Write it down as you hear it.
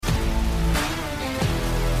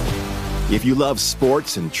If you love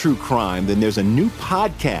sports and true crime, then there's a new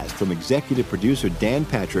podcast from executive producer Dan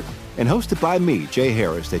Patrick and hosted by me, Jay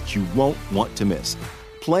Harris, that you won't want to miss.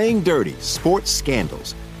 Playing Dirty: Sports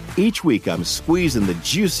Scandals. Each week, I'm squeezing the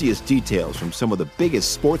juiciest details from some of the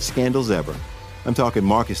biggest sports scandals ever. I'm talking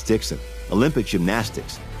Marcus Dixon, Olympic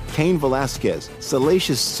gymnastics, Cain Velasquez,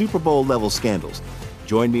 salacious Super Bowl-level scandals.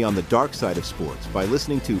 Join me on the dark side of sports by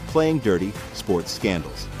listening to Playing Dirty: Sports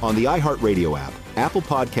Scandals on the iHeartRadio app, Apple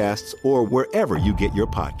Podcasts, or wherever you get your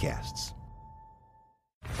podcasts.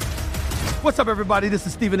 What's up, everybody? This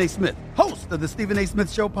is Stephen A. Smith, host of the Stephen A.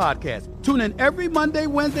 Smith Show podcast. Tune in every Monday,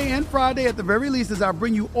 Wednesday, and Friday at the very least as I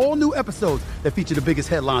bring you all new episodes that feature the biggest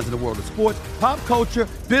headlines in the world of sports, pop culture,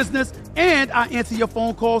 business, and I answer your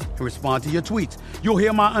phone calls and respond to your tweets. You'll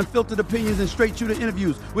hear my unfiltered opinions and straight-shooter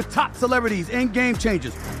interviews with top celebrities and game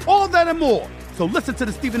changers. All that and more. So listen to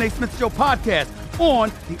the Stephen A. Smith Show podcast on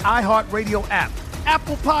the iHeartRadio app,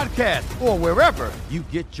 Apple Podcasts, or wherever you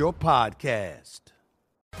get your podcast.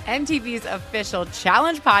 MTV's official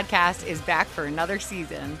Challenge podcast is back for another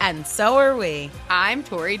season. And so are we. I'm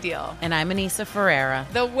Tori Deal. And I'm Anissa Ferreira.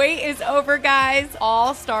 The wait is over, guys.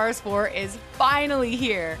 All Stars 4 is finally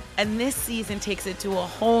here. And this season takes it to a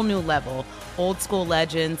whole new level. Old school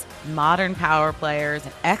legends, modern power players,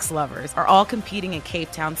 and ex-lovers are all competing in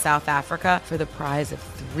Cape Town, South Africa for the prize of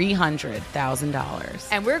 $300,000.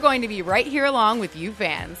 And we're going to be right here along with you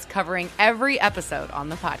fans, covering every episode on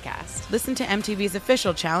the podcast. Listen to MTV's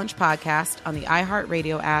official Challenge podcast on the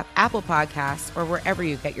iHeartRadio app, Apple Podcasts, or wherever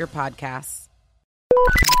you get your podcasts.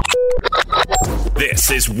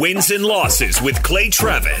 This is Wins and Losses with Clay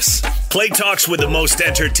Travis. Clay talks with the most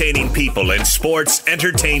entertaining people in sports,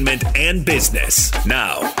 entertainment, and business.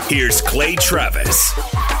 Now, here's Clay Travis.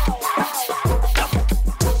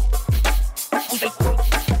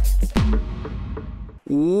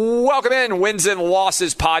 Welcome in, Wins and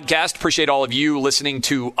Losses podcast. Appreciate all of you listening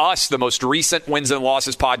to us, the most recent Wins and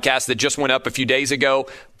Losses podcast that just went up a few days ago.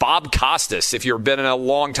 Bob Costas, if you've been a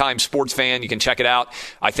long-time sports fan, you can check it out.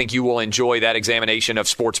 I think you will enjoy that examination of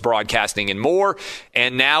sports broadcasting and more.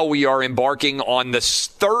 And now we are embarking on the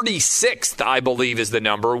 36th, I believe is the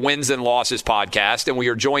number, Wins and Losses podcast. And we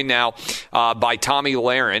are joined now by Tomi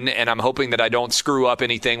Lahren. And I'm hoping that I don't screw up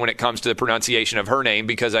anything when it comes to the pronunciation of her name,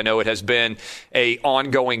 because I know it has been a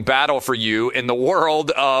ongoing battle for you in the world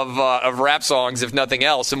of rap songs, if nothing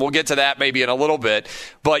else. And we'll get to that maybe in a little bit.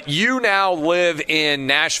 But you now live in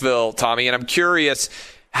Nashville, Tomi, and I'm curious,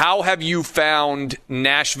 how have you found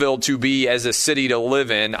Nashville to be as a city to live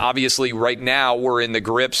in? Obviously, right now, we're in the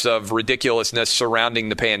grips of ridiculousness surrounding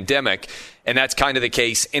the pandemic, and that's kind of the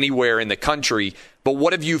case anywhere in the country. But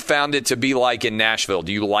what have you found it to be like in Nashville?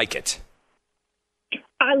 Do you like it?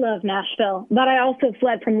 I love Nashville, but I also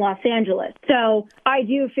fled from Los Angeles. So I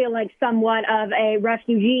do feel like somewhat of a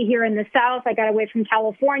refugee here in the South. I got away from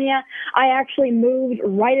California. I actually moved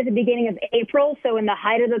right at the beginning of April. So in the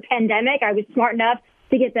height of the pandemic, I was smart enough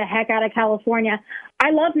to get the heck out of California.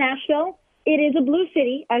 I love Nashville. It is a blue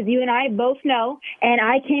city, as you and I both know, and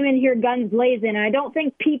I came in here guns blazing. I don't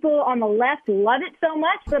think people on the left love it so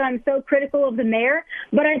much that I'm so critical of the mayor,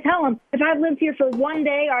 but I tell them, if I've lived here for one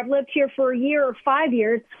day or I've lived here for a year or 5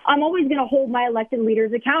 years, I'm always going to hold my elected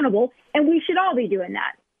leaders accountable, and we should all be doing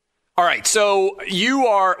that. All right, so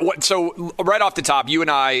right off the top, you and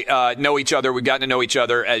I know each other. We've gotten to know each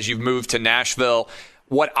other as you've moved to Nashville.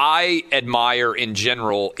 What I admire in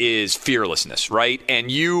general is fearlessness, right?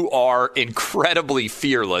 And you are incredibly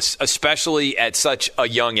fearless, especially at such a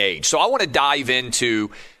young age. So I want to dive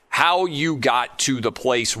into how you got to the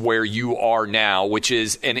place where you are now, which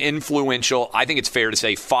is an influential, I think it's fair to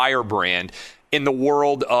say, firebrand in the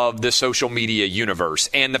world of the social media universe,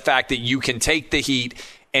 and the fact that you can take the heat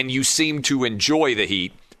and you seem to enjoy the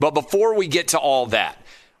heat. But before we get to all that,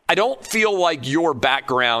 I don't feel like your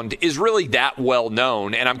background is really that well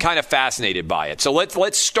known, and I'm kind of fascinated by it. So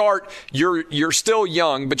let's start. You're still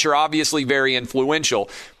young, but you're obviously very influential.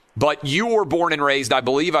 But you were born and raised, I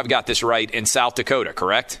believe I've got this right, in South Dakota,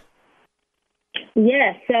 correct?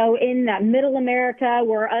 Yes. So in middle America,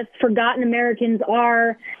 where us forgotten Americans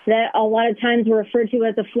are, that a lot of times we're referred to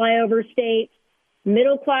as a flyover state,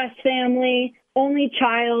 middle-class family, only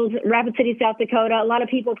child, Rapid City, South Dakota. A lot of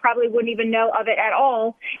people probably wouldn't even know of it at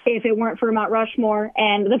all if it weren't for Mount Rushmore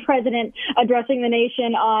and the president addressing the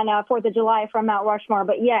nation on 4th of July from Mount Rushmore.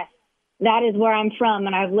 But yes, that is where I'm from,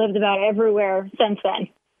 and I've lived about everywhere since then.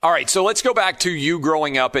 All right, so let's go back to you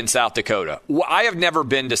growing up in South Dakota. I have never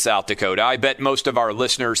been to South Dakota. I bet most of our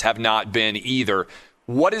listeners have not been either.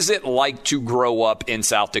 What is it like to grow up in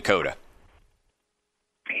South Dakota?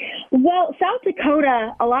 Well, South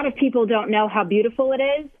Dakota, a lot of people don't know how beautiful it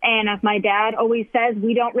is. And as my dad always says,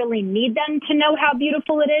 we don't really need them to know how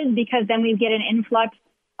beautiful it is, because then we get an influx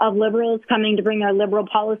of liberals coming to bring their liberal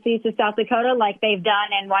policies to South Dakota, like they've done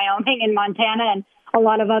in Wyoming and Montana and a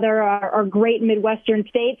lot of other are great Midwestern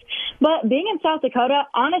states. But being in South Dakota,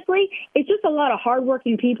 honestly, it's just a lot of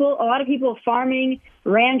hardworking people, a lot of people farming,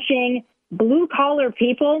 ranching, blue-collar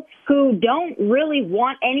people who don't really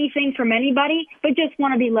want anything from anybody, but just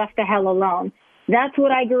want to be left the hell alone. That's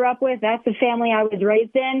what I grew up with. That's the family I was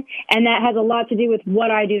raised in, and that has a lot to do with what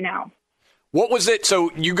I do now. What was it?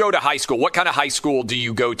 So you go to high school. What kind of high school do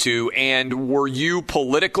you go to? And were you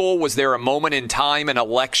political? Was there a moment in time, an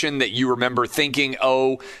election, that you remember thinking,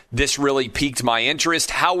 oh, this really piqued my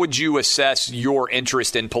interest? How would you assess your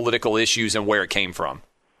interest in political issues and where it came from?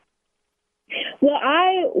 Well,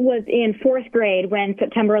 I was in fourth grade when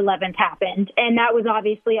September 11th happened, and that was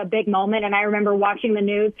obviously a big moment, and I remember watching the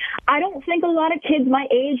news. I don't think a lot of kids my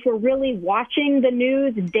age were really watching the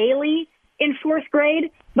news daily in fourth grade,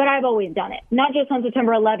 but I've always done it. Not just on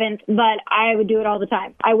September 11th, but I would do it all the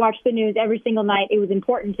time. I watched the news every single night. It was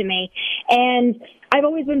important to me. And I've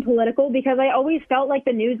always been political because I always felt like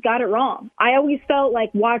the news got it wrong. I always felt like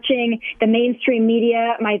watching the mainstream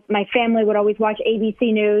media, my family would always watch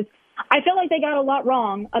ABC News. I felt like they got a lot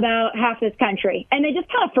wrong about half this country, and they just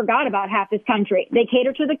kind of forgot about half this country. They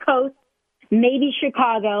cater to the coast, maybe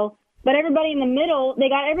Chicago, but everybody in the middle, they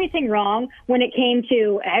got everything wrong when it came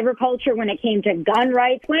to agriculture, when it came to gun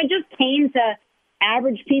rights, when it just came to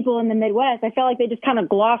average people in the Midwest. I felt like they just kind of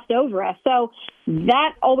glossed over us. So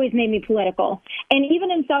that always made me political. And even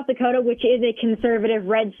in South Dakota, which is a conservative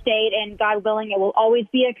red state, and God willing, it will always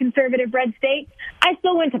be a conservative red state, I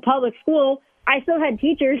still went to public school. I still had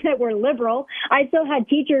teachers that were liberal. I still had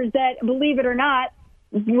teachers that, believe it or not,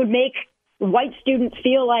 would make white students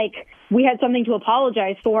feel like we had something to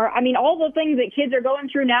apologize for. I mean, all the things that kids are going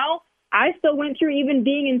through now, I still went through even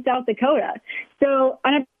being in South Dakota. So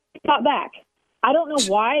I fought back. I don't know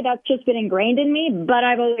why. That's just been ingrained in me, but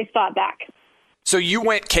I've always fought back. So you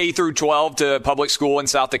went K through 12 to public school in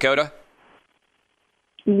South Dakota?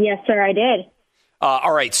 Yes, sir, I did.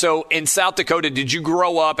 All right. So in South Dakota, did you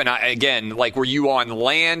grow up? And again, like, were you on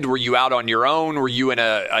land? Were you out on your own? Were you in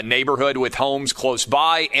a neighborhood with homes close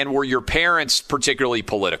by? And were your parents particularly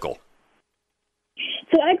political?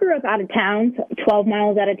 So I grew up out of town, 12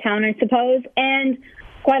 miles out of town, I suppose. And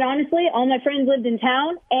quite honestly, all my friends lived in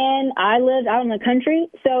town, and I lived out in the country.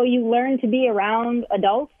 So you learn to be around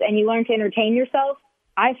adults, and you learn to entertain yourself.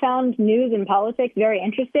 I found news and politics very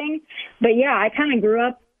interesting. But, yeah, I kind of grew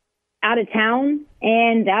up out of town,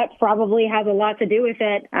 and that probably has a lot to do with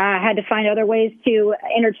it. I had to find other ways to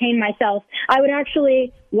entertain myself. I would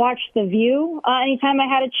actually watch The View anytime I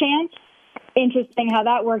had a chance. Interesting how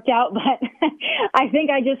that worked out, but I think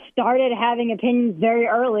I just started having opinions very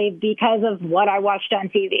early because of what I watched on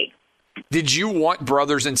TV. Did you want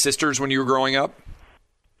brothers and sisters when you were growing up?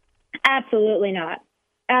 Absolutely not.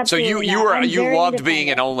 Absolutely so you loved being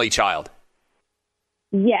an only child?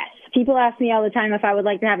 Yes. People ask me all the time if I would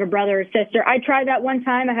like to have a brother or sister. I tried that one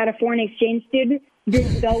time. I had a foreign exchange student.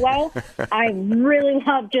 Didn't go well. I really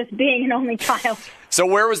loved just being an only child. So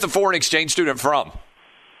where was the foreign exchange student from?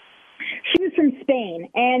 She was from Spain.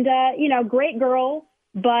 And, great girl.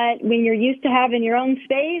 But when you're used to having your own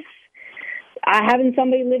space, having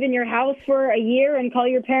somebody live in your house for a year and call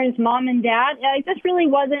your parents mom and dad, it just really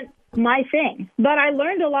wasn't my thing. But I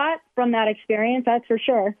learned a lot from that experience, that's for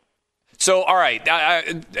sure. So, all right,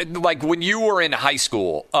 like when you were in high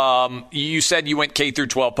school, you said you went K through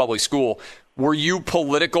 12 public school. Were you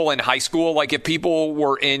political in high school? Like, if people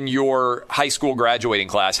were in your high school graduating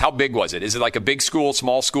class, how big was it? Is it like a big school,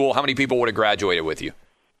 small school? How many people would have graduated with you?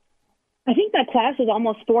 I think that class was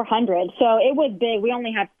almost 400, so it was big. We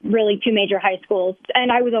only had really two major high schools,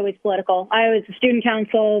 and I was always political. I was student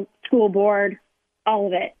council, school board, all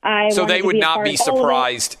of it. So they would not be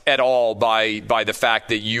surprised at all by the fact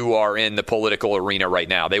that you are in the political arena right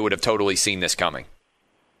now. They would have totally seen this coming.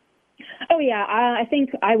 Oh, yeah. I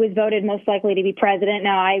think I was voted most likely to be president.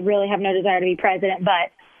 Now, I really have no desire to be president,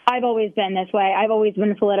 but I've always been this way. I've always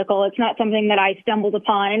been political. It's not something that I stumbled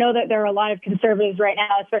upon. I know that there are a lot of conservatives right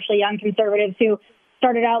now, especially young conservatives, who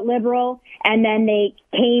started out liberal and then they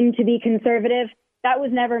came to be conservative. That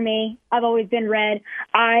was never me. I've always been red.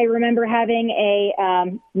 I remember having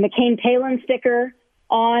a McCain-Palin sticker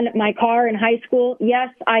on my car in high school. Yes,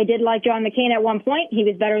 I did like John McCain at one point. He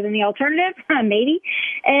was better than the alternative, maybe.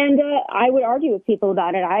 And I would argue with people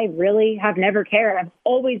about it. I really have never cared. I've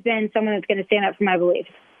always been someone that's going to stand up for my beliefs.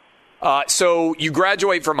 So you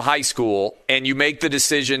graduate from high school and you make the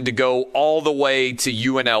decision to go all the way to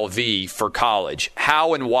UNLV for college.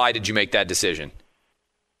 How and why did you make that decision?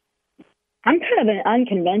 I'm kind of an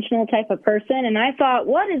unconventional type of person, and I thought,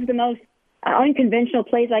 what is the most unconventional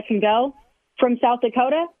place I can go from South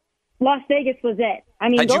Dakota? Las Vegas was it. I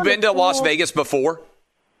mean, had you been to Las Vegas before?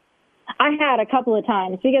 I had a couple of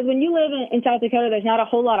times, because when you live in South Dakota, there's not a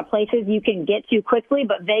whole lot of places you can get to quickly,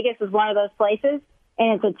 but Vegas is one of those places,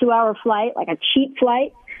 and it's a 2-hour flight, like a cheap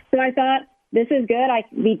flight. So I thought, this is good. I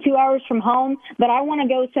can be 2 hours from home, but I want to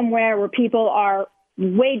go somewhere where people are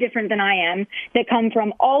way different than I am, that come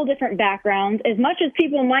from all different backgrounds. As much as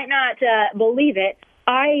people might not believe it,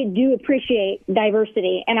 I do appreciate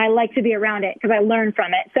diversity, and I like to be around it because I learn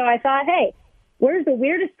from it. So I thought, hey, where's the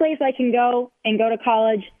weirdest place I can go and go to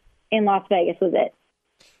college? In Las Vegas was it.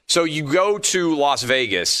 So you go to Las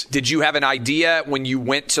Vegas. Did you have an idea when you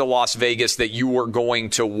went to Las Vegas that you were going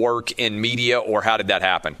to work in media, or how did that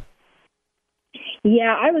happen?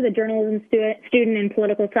 Yeah, I was a journalism student in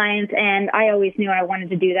political science, and I always knew I wanted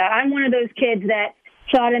to do that. I'm one of those kids that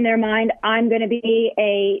thought in their mind, I'm going to be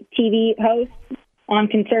a TV host on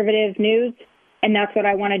conservative news, and that's what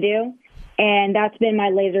I want to do. And that's been my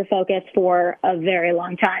laser focus for a very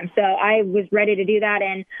long time. So I was ready to do that,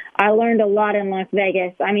 and I learned a lot in Las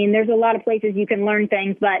Vegas. I mean, there's a lot of places you can learn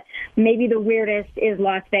things, but maybe the weirdest is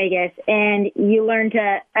Las Vegas, and you learn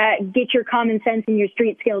to get your common sense and your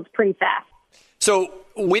street skills pretty fast. So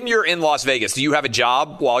when you're in Las Vegas, do you have a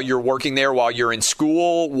job while you're working there, while you're in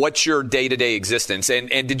school? What's your day-to-day existence? And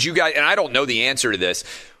did you guys, and I don't know the answer to this,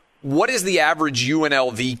 what is the average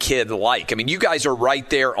UNLV kid like? I mean, you guys are right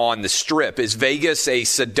there on the Strip. Is Vegas a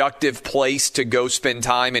seductive place to go spend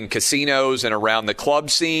time in casinos and around the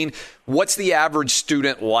club scene? What's the average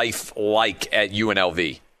student life like at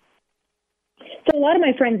UNLV? So a lot of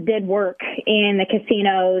my friends did work in the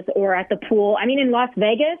casinos or at the pool. I mean, in Las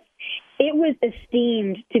Vegas, it was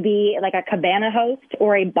esteemed to be like a cabana host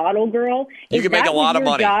or a bottle girl. You can make a lot of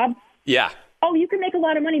money. Job, yeah. Oh, you can make a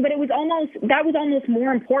lot of money, but that was almost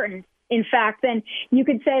more important, in fact, than you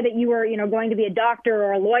could say that you were, going to be a doctor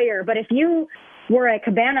or a lawyer. But if you were a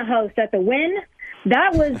cabana host at the Wynn,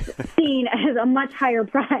 that was seen as a much higher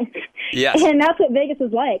price. Yes. And that's what Vegas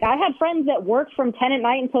was like. I had friends that worked from 10 at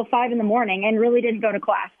night until 5 in the morning and really didn't go to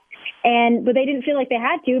class. But they didn't feel like they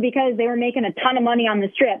had to because they were making a ton of money on the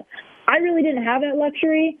Strip. I really didn't have that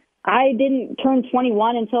luxury. I didn't turn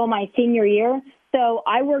 21 until my senior year. So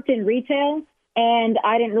I worked in retail, and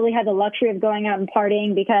I didn't really have the luxury of going out and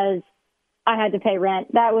partying because I had to pay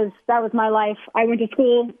rent. That was my life. I went to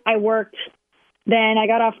school, I worked, then I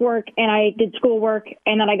got off work and I did schoolwork,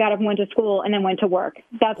 and then I got up and went to school and then went to work.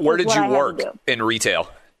 Where did you work in retail?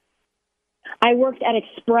 I worked at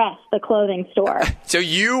Express, the clothing store. So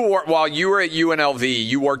while you were at UNLV,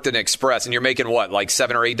 you worked in Express, and you're making what, like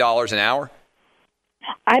 $7 or $8 an hour?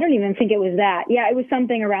 I don't even think it was that. Yeah, it was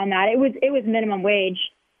something around that. It was minimum wage.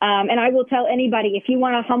 And I will tell anybody, if you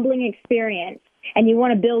want a humbling experience and you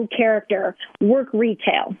want to build character, work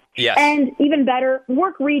retail. Yes. And even better,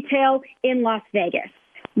 work retail in Las Vegas,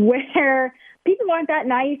 where people aren't that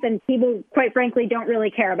nice and people, quite frankly, don't really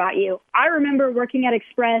care about you. I remember working at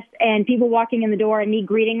Express and people walking in the door and me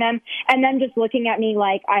greeting them and them just looking at me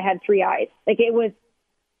like I had 3 eyes.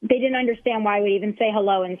 They didn't understand why I would even say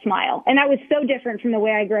hello and smile. And that was so different from the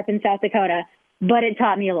way I grew up in South Dakota, but it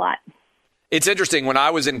taught me a lot. It's interesting. When I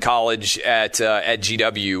was in college at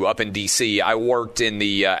GW up in D.C., I worked in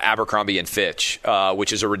the Abercrombie and Fitch,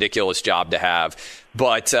 which is a ridiculous job to have.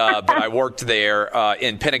 But I worked there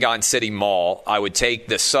in Pentagon City Mall. I would take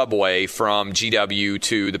the subway from GW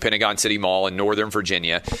to the Pentagon City Mall in Northern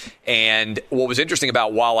Virginia. And what was interesting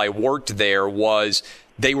about while I worked there was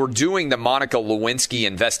they were doing the Monica Lewinsky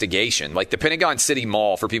investigation. Like the Pentagon City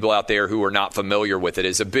Mall, for people out there who are not familiar with it,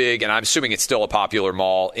 is a big, and I'm assuming it's still a popular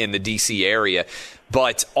mall in the D.C. area.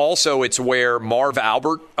 But also it's where Marv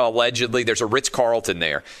Albert, allegedly, there's a Ritz-Carlton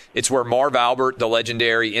there. It's where Marv Albert, the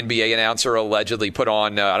legendary NBA announcer, allegedly put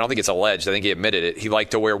on, I don't think it's alleged, I think he admitted it, he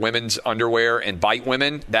liked to wear women's underwear and bite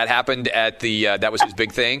women. That happened at that was his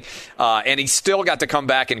big thing. And he still got to come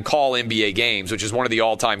back and call NBA games, which is one of the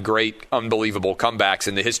all-time great, unbelievable comebacks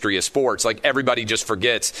in the history of sports. Like, everybody just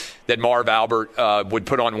forgets that Marv Albert would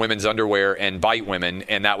put on women's underwear and bite women,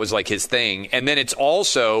 and that was like his thing. And then it's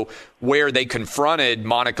also where they confronted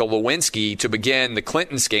Monica Lewinsky to begin the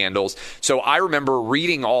Clinton scandals. So I remember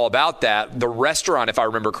reading all about that. The restaurant, if I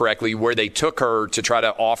remember correctly, where they took her to try to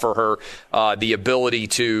offer her the ability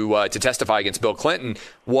to testify against Bill Clinton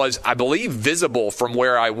was, I believe, visible from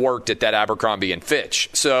where I worked at that Abercrombie and Fitch.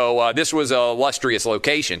 So this was a illustrious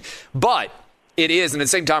location. But It is. And at the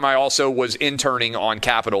same time, I also was interning on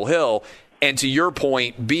Capitol Hill. And to your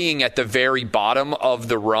point, being at the very bottom of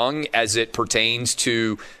the rung as it pertains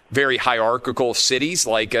to very hierarchical cities,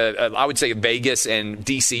 like I would say Vegas and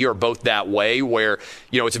D.C. are both that way, where,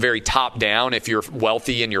 it's a very top down. If you're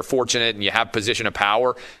wealthy and you're fortunate and you have position of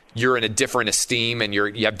power, you're in a different esteem and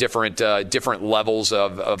you have different levels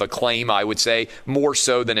of acclaim, I would say, more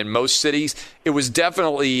so than in most cities. It was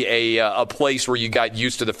definitely a place where you got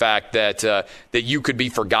used to the fact that you could be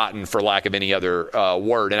forgotten, for lack of any other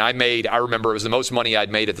word. And I remember it was the most money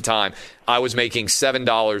I'd made at the time. I was making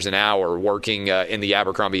 $7 an hour working in the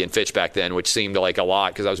Abercrombie and Fitch back then, which seemed like a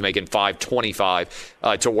lot because I was making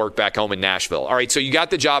 $5.25 to work back home in Nashville. All right, so you got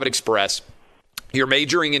the job at Express. You're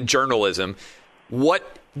majoring in journalism. When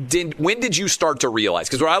did you start to realize?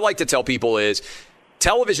 Because what I like to tell people is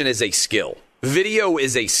television is a skill. Video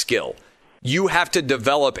is a skill. You have to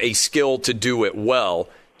develop a skill to do it well.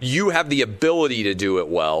 You have the ability to do it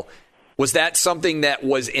well. Was that something that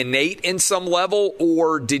was innate in some level,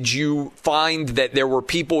 or did you find that there were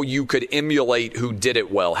people you could emulate who did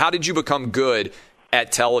it well? How did you become good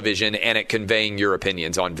at television and at conveying your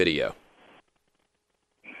opinions on video?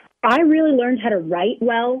 I really learned how to write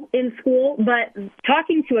well in school, but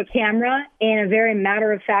talking to a camera in a very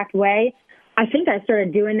matter-of-fact way, I think I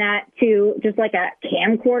started doing that to just like a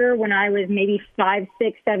camcorder when I was maybe 5,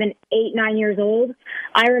 6, 7, 8, 9 years old.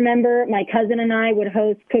 I remember my cousin and I would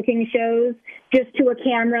host cooking shows just to a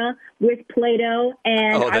camera with Play-Doh,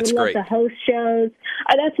 and I would love to host shows.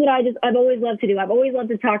 That's what I've always loved to do. I've always loved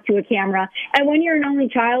to talk to a camera. And when you're an only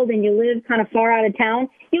child and you live kind of far out of town,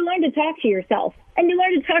 you learn to talk to yourself. And you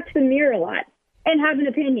learn to talk to the mirror a lot and have an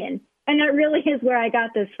opinion. And that really is where I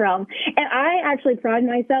got this from. And I actually pride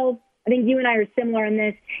myself. I think you and I are similar in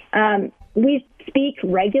this. We speak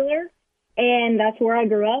regular, and that's where I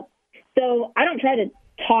grew up. So I don't try to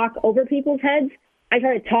talk over people's heads. I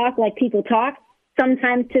try to talk like people talk,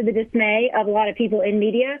 sometimes to the dismay of a lot of people in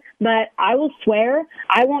media. But I will swear.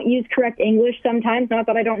 I won't use correct English sometimes, not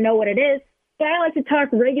that I don't know what it is. But I like to talk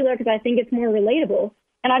regular because I think it's more relatable.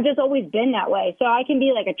 And I've just always been that way. So I can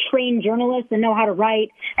be like a trained journalist and know how to write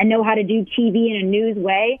and know how to do TV in a news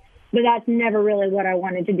way. But that's never really what I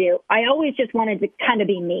wanted to do. I always just wanted to kind of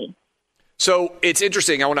be me. So it's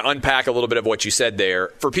interesting. I want to unpack a little bit of what you said there.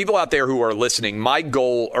 For people out there who are listening, my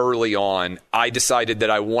goal early on, I decided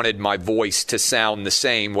that I wanted my voice to sound the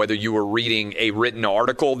same, whether you were reading a written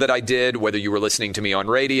article that I did, whether you were listening to me on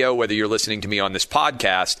radio, whether you're listening to me on this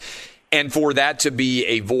podcast, and for that to be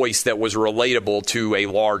a voice that was relatable to a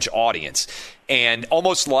large audience. And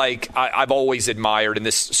almost like I've always admired, and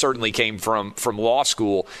this certainly came from law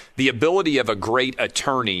school, the ability of a great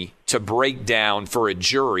attorney to break down for a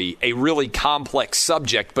jury a really complex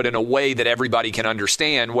subject, but in a way that everybody can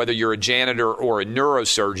understand. Whether you're a janitor or a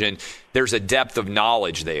neurosurgeon, there's a depth of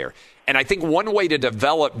knowledge there. And I think one way to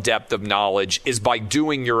develop depth of knowledge is by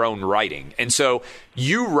doing your own writing. And so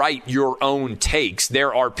you write your own takes.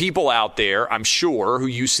 There are people out there, I'm sure, who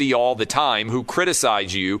you see all the time who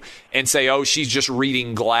criticize you and say, oh, she's just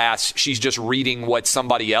reading glass. She's just reading what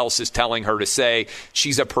somebody else is telling her to say.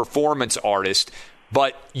 She's a performance artist.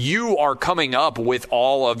 But you are coming up with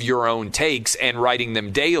all of your own takes and writing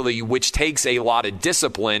them daily, which takes a lot of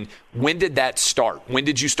discipline. When did that start? When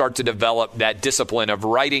did you start to develop that discipline of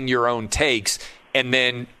writing your own takes and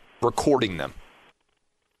then recording them?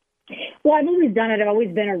 Well, I've always done it. I've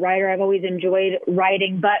always been a writer. I've always enjoyed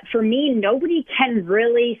writing. But for me, nobody can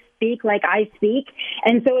really speak like I speak.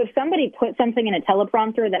 And so if somebody puts something in a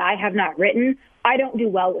teleprompter that I have not written, I don't do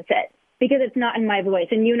well with it, because it's not in my voice.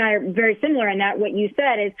 And you and I are very similar in that. What you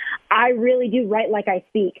said is I really do write like I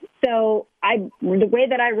speak. So the way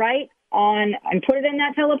that I write on and put it in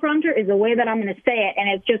that teleprompter is the way that I'm going to say it. And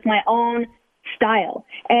it's just my own style.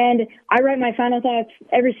 And I write my final thoughts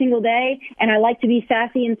every single day. And I like to be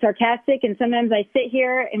sassy and sarcastic. And sometimes I sit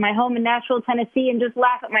here in my home in Nashville, Tennessee, and just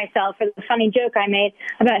laugh at myself for the funny joke I made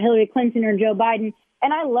about Hillary Clinton or Joe Biden.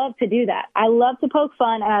 And I love to do that. I love to poke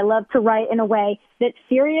fun, and I love to write in a way that's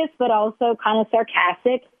serious but also kind of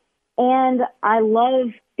sarcastic. And I love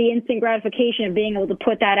the instant gratification of being able to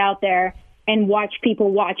put that out there and watch people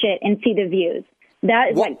watch it and see the views.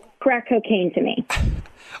 That is like crack cocaine to me.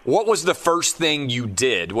 What was the first thing you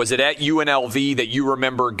did? Was it at UNLV that you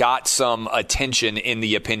remember got some attention in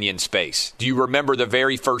the opinion space? Do you remember the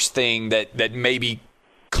very first thing that maybe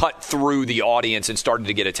cut through the audience and started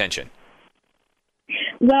to get attention?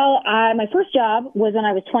 Well, my first job was when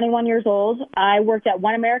I was 21 years old. I worked at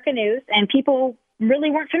One America News, and people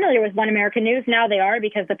really weren't familiar with One America News. Now they are,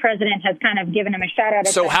 because the president has kind of given them a shout-out.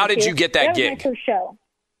 So how did you get that gig? That was my first show.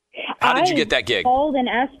 How did you get that gig? I called and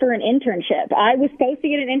asked for an internship. I was supposed to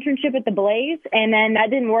get an internship at the Blaze, and then that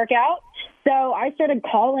didn't work out. So I started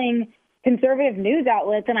calling conservative news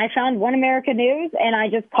outlets, and I found One America News, and I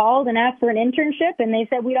just called and asked for an internship, and they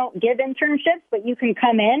said, we don't give internships, but you can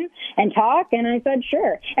come in and talk, and I said,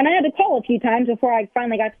 sure. And I had to call a few times before I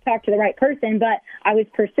finally got to talk to the right person, but I was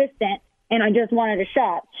persistent, and I just wanted a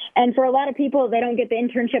shot. And for a lot of people, they don't get the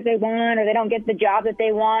internship they want, or they don't get the job that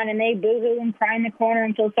they want, and they boo-hoo and cry in the corner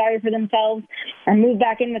and feel sorry for themselves, or move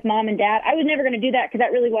back in with mom and dad. I was never going to do that because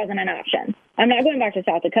that really wasn't an option. I'm not going back to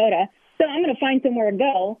South Dakota, so I'm going to find somewhere to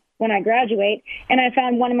go when I graduate, and I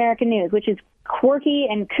found One American News, which is quirky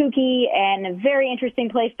and kooky and a very interesting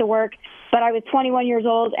place to work. But I was 21 years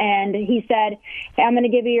old, and he said, hey, I'm going to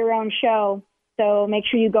give you your own show, so make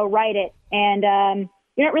sure you go write it. And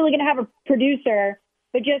you're not really going to have a producer,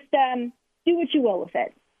 but just do what you will with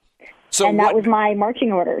it. So and that was my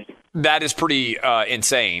marching orders. That is pretty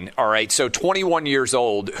insane. All right. So 21 years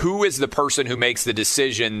old, who is the person who makes the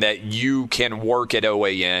decision that you can work at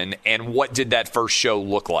OAN, and what did that first show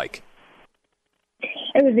look like?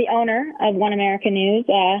 It was the owner of One American News,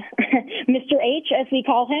 Mr. H, as we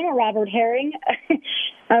call him, or Robert Herring,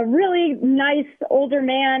 a really nice older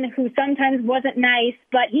man who sometimes wasn't nice,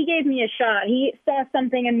 but he gave me a shot. He saw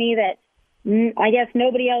something in me that I guess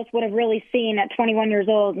nobody else would have really seen at 21 years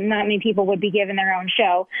old. Not many people would be given their own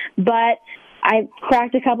show. But I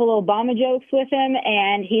cracked a couple of Obama jokes with him,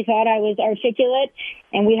 and he thought I was articulate,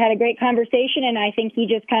 and we had a great conversation, and I think he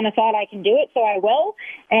just kind of thought I can do it, so I will.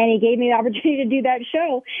 And he gave me the opportunity to do that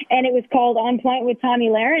show, and it was called On Point with Tomi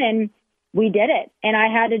Lahren, and we did it. And I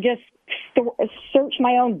had to just search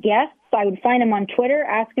my own guests. I would find him on Twitter,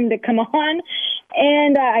 ask him to come on.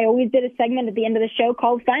 And I always did a segment at the end of the show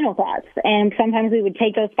called Final Thoughts. And sometimes we would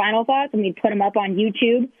take those final thoughts and we'd put them up on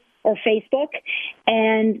YouTube or Facebook.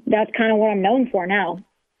 And that's kind of what I'm known for now.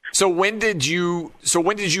 So when did you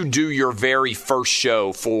do your very first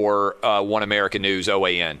show for One America News,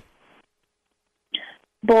 OAN?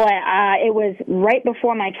 Boy, it was right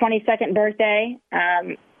before my 22nd birthday.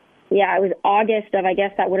 It was August of, I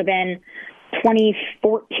guess that would have been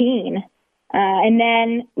 2014. And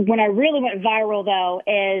then when I really went viral, though,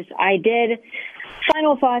 is I did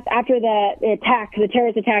Final Thoughts after the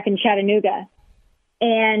terrorist attack in Chattanooga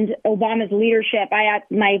and Obama's leadership.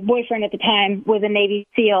 My boyfriend at the time was a Navy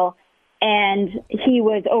SEAL, and he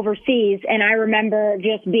was overseas. And I remember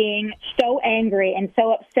just being so angry and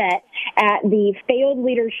so upset at the failed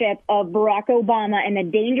leadership of Barack Obama and the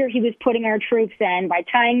danger he was putting our troops in by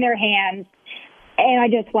tying their hands. And I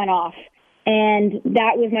just went off. And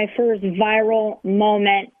that was my first viral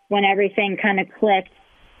moment when everything kind of clicked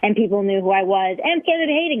and people knew who I was and started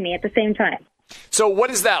hating me at the same time. So what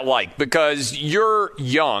is that like? Because you're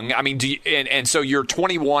young. I mean, and so you're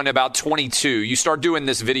 21, about 22. You start doing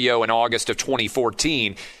this video in August of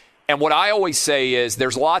 2014. And what I always say is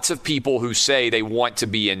there's lots of people who say they want to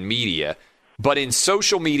be in media, but in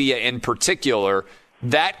social media in particular,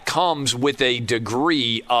 that comes with a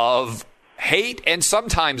degree of hate and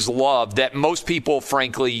sometimes love that most people,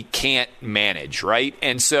 frankly, can't manage, right?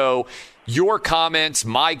 And so your comments,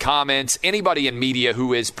 my comments, anybody in media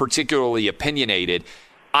who is particularly opinionated,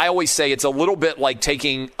 I always say it's a little bit like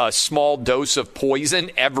taking a small dose of poison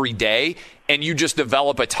every day and you just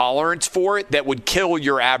develop a tolerance for it that would kill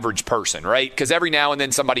your average person, right? Because every now and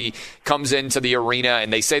then somebody comes into the arena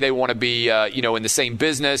and they say they want to be, in the same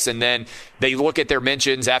business, and then they look at their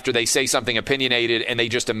mentions after they say something opinionated and they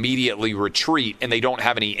just immediately retreat and they don't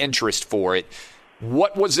have any interest for it.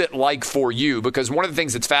 What was it like for you? Because one of the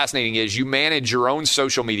things that's fascinating is you manage your own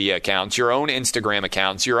social media accounts, your own Instagram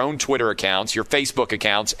accounts, your own Twitter accounts, your Facebook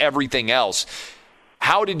accounts, everything else.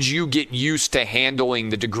 How did you get used to handling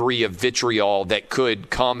the degree of vitriol that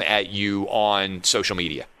could come at you on social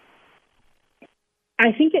media?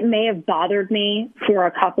 I think it may have bothered me for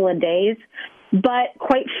a couple of days, but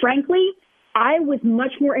quite frankly, I was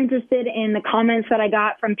much more interested in the comments that I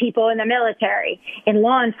got from people in the military, in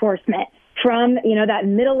law enforcement, from, that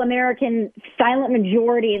middle American silent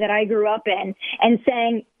majority that I grew up in, and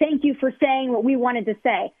saying, thank you for saying what we wanted to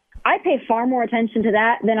say. I pay far more attention to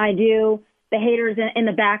that than I do the haters and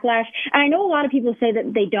the backlash. And I know a lot of people say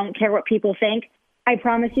that they don't care what people think. I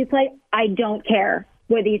promise you, Clay, I don't care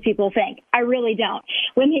what these people think. I really don't.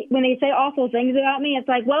 When they say awful things about me, it's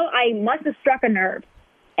like, well, I must have struck a nerve.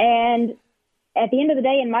 And at the end of the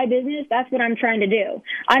day, in my business, that's what I'm trying to do.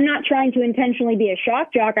 I'm not trying to intentionally be a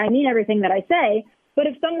shock jock. I mean everything that I say. But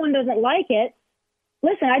if someone doesn't like it,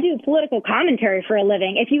 listen, I do political commentary for a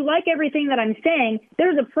living. If you like everything that I'm saying,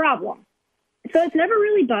 there's a problem. So it's never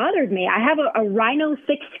really bothered me. I have a rhino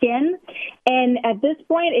thick skin, and at this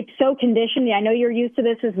point, it's so conditioned. I know you're used to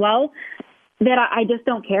this as well, that I just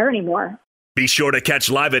don't care anymore. Be sure to catch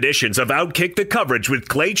live editions of Outkick the Coverage with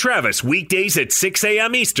Clay Travis weekdays at 6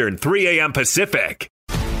 a.m. Eastern, 3 a.m. Pacific.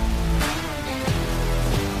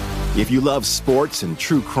 If you love sports and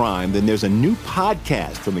true crime, then there's a new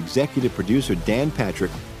podcast from executive producer Dan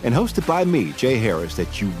Patrick and hosted by me, Jay Harris,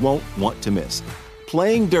 that you won't want to miss.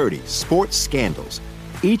 Playing Dirty: Sports Scandals.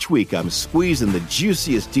 Each week, I'm squeezing the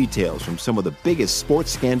juiciest details from some of the biggest sports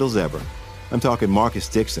scandals ever. I'm talking Marcus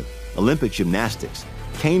Dixon, Olympic gymnastics,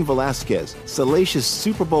 Cain Velasquez, salacious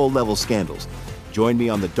Super Bowl-level scandals. Join me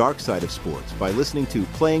on the dark side of sports by listening to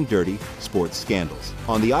Playing Dirty: Sports Scandals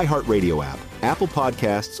on the iHeartRadio app, Apple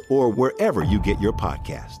Podcasts, or wherever you get your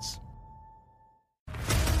podcasts.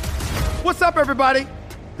 What's up, everybody?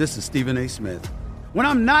 This is Stephen A. Smith. When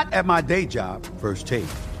I'm not at my day job, First Take,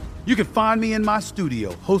 you can find me in my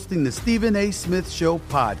studio hosting the Stephen A. Smith Show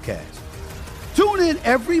podcast. Tune in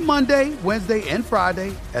every Monday, Wednesday, and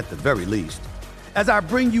Friday, at the very least, as I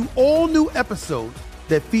bring you all new episodes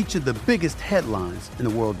that feature the biggest headlines in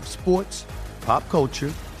the world of sports, pop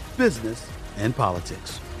culture, business, and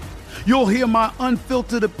politics. You'll hear my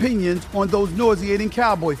unfiltered opinions on those nauseating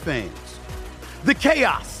Cowboy fans, the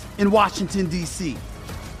chaos in Washington, D.C.,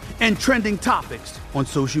 and trending topics on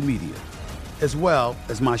social media, as well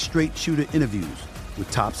as my straight shooter interviews with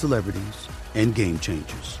top celebrities and game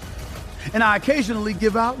changers. And I occasionally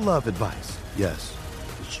give out love advice. Yes,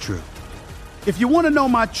 it's true. If you want to know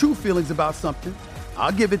my true feelings about something,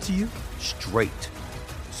 I'll give it to you straight.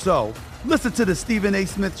 So listen to the Stephen A.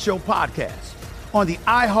 Smith Show podcast on the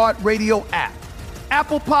iHeartRadio app,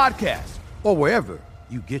 Apple Podcasts, or wherever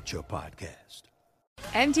you get your podcast.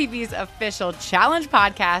 MTV's official Challenge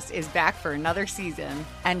podcast is back for another season.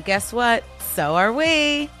 And guess what? So are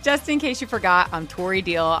we. Just in case you forgot, I'm Tori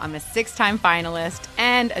Deal. I'm a 6-time finalist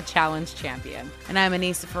and a Challenge champion. And I'm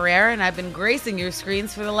Anissa Ferreira, and I've been gracing your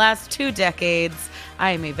screens for the last 2 decades.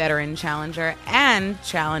 I am a veteran challenger and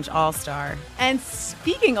Challenge All-Star. And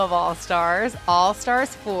speaking of All-Stars,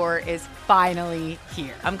 All-Stars 4 is finally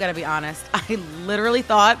here. I'm going to be honest. I literally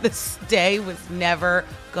thought this day was never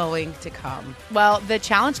going to come. Well, the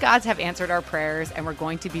Challenge gods have answered our prayers, and we're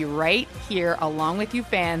going to be right here along with you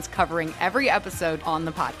fans covering every episode on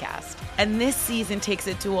the podcast. And this season takes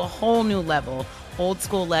it to a whole new level. Old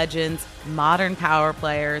school legends, modern power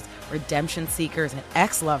players, redemption seekers, and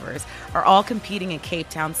ex-lovers are all competing in Cape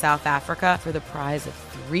Town, South Africa for the prize of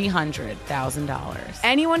 $300,000.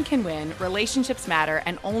 Anyone can win, relationships matter,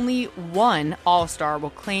 and only one All-Star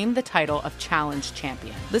will claim the title of Challenge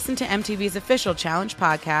champion. Listen to MTV's official Challenge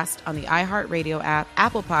podcast on the iHeartRadio app,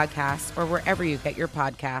 Apple Podcasts, or wherever you get your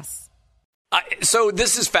podcasts. So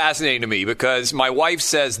this is fascinating to me because my wife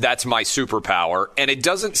says that's my superpower, and it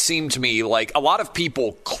doesn't seem to me like a lot of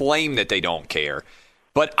people claim that they don't care,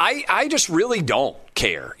 but I just really don't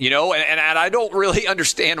care, you know, and I don't really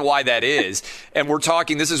understand why that is. And we're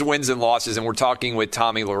talking, this is Wins and Losses, and we're talking with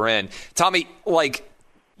Tomi Lahren. Tomi, like,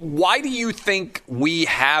 why do you think we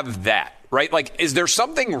have that? Right? Like, is there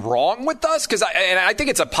something wrong with us? Because I think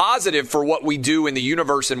it's a positive for what we do in the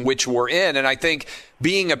universe in which we're in. And I think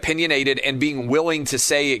being opinionated and being willing to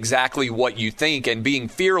say exactly what you think and being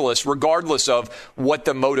fearless, regardless of what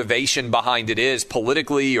the motivation behind it is,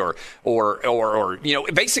 politically or you know,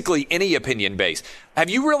 basically any opinion base. Have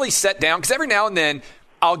you really sat down? Because every now and then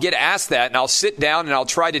I'll get asked that, and I'll sit down and I'll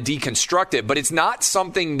try to deconstruct it. But it's not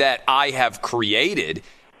something that I have created.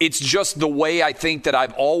 It's just the way I think that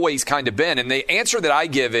I've always kind of been. And the answer that I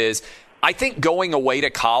give is, I think going away to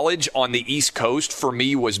college on the East Coast for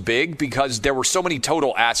me was big because there were so many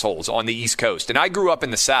total assholes on the East Coast. And I grew up in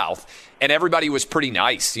the South, and everybody was pretty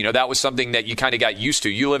nice. You know, that was something that you kind of got used to.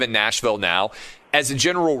 You live in Nashville now. As a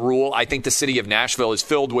general rule, I think the city of Nashville is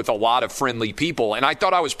filled with a lot of friendly people. And I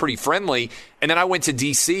thought I was pretty friendly. And then I went to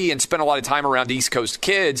D.C. and spent a lot of time around East Coast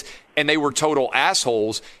kids, and they were total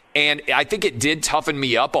assholes. And I think it did toughen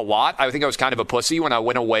me up a lot. I think I was kind of a pussy when I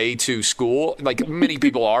went away to school, like many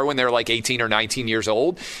people are when they're like 18 or 19 years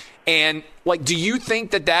old. And like, do you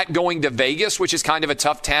think that going to Vegas, which is kind of a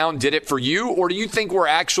tough town, did it for you? Or do you think we're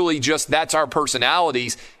actually just, that's our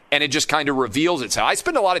personalities and it just kind of reveals itself? I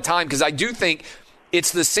spend a lot of time because I do think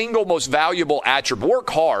it's the single most valuable attribute. Work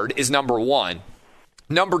hard is number one.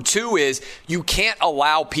 Number two is you can't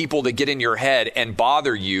allow people to get in your head and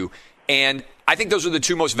bother you. And I think those are the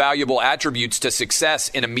two most valuable attributes to success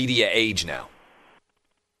in a media age now.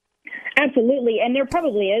 Absolutely, and there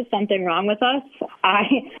probably is something wrong with us. I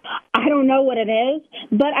don't know what it is,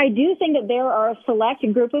 but I do think that there are a select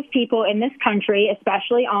group of people in this country,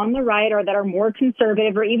 especially on the right or that are more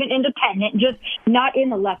conservative or even independent, just not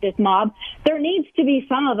in the leftist mob. There needs to be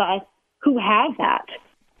some of us who have that,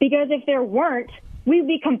 because if there weren't, we'd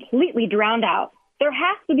be completely drowned out. There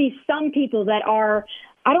has to be some people that are,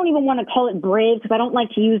 I don't even want to call it brave because I don't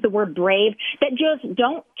like to use the word brave, that just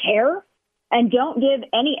don't care and don't give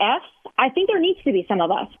any F's. I think there needs to be some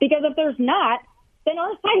of us, because if there's not, then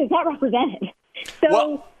our side is not represented.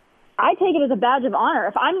 So I take it as a badge of honor.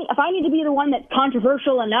 If I need to be the one that's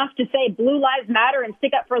controversial enough to say Blue Lives Matter and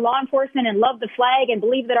stick up for law enforcement and love the flag and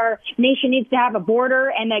believe that our nation needs to have a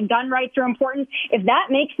border and that gun rights are important, if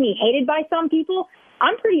that makes me hated by some people,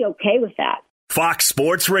 I'm pretty okay with that. Fox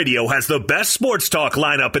Sports Radio has the best sports talk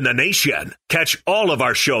lineup in the nation. Catch all of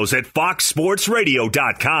our shows at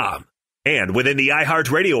foxsportsradio.com. And within the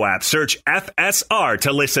iHeartRadio app, search FSR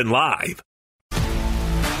to listen live.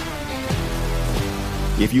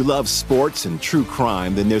 If you love sports and true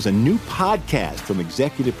crime, then there's a new podcast from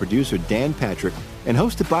executive producer Dan Patrick and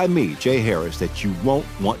hosted by me, Jay Harris, that you won't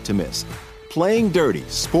want to miss. Playing Dirty: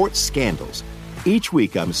 Sports Scandals. Each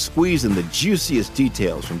week, I'm squeezing the juiciest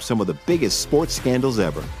details from some of the biggest sports scandals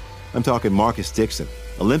ever. I'm talking Marcus Dixon,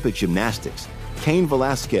 Olympic gymnastics, Cain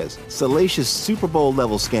Velasquez, salacious Super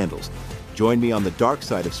Bowl-level scandals. Join me on the dark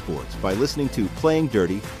side of sports by listening to Playing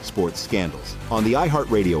Dirty: Sports Scandals on the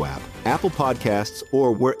iHeartRadio app, Apple Podcasts,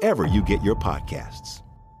 or wherever you get your podcasts.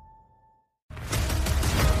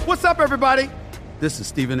 What's up, everybody? This is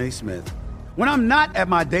Stephen A. Smith. When I'm not at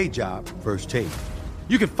my day job, First Take,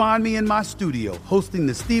 you can find me in my studio hosting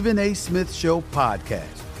the Stephen A. Smith Show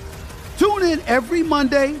podcast. Tune in every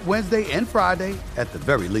Monday, Wednesday, and Friday, at the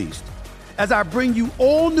very least, as I bring you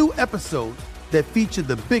all new episodes that feature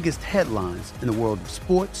the biggest headlines in the world of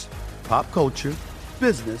sports, pop culture,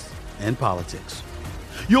 business, and politics.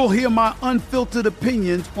 You'll hear my unfiltered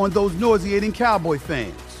opinions on those nauseating Cowboy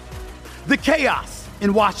fans, the chaos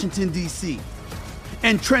in Washington, D.C.,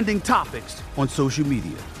 and trending topics on social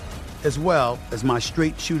media, as well as my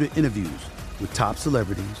straight-shooter interviews with top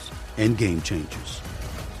celebrities and game changers.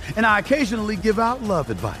 And I occasionally give out love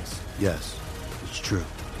advice. Yes, it's true.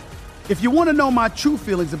 If you want to know my true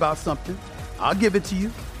feelings about something, I'll give it to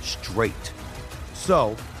you straight.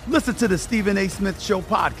 So, listen to the Stephen A. Smith Show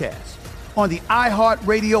podcast on the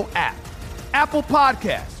iHeartRadio app, Apple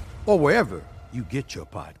Podcasts, or wherever you get your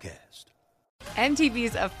podcast.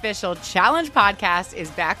 MTV's official Challenge podcast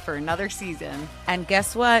is back for another season. And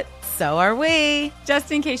guess what? So are we.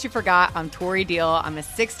 Just in case you forgot, I'm Tori Deal. I'm a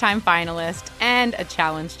 6-time finalist and a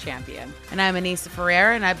Challenge champion. And I'm Anissa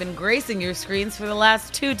Ferreira, and I've been gracing your screens for the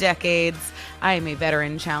last 2 decades. I am a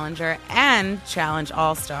veteran challenger and Challenge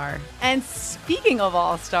All-Star. And speaking of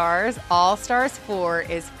All-Stars, All-Stars 4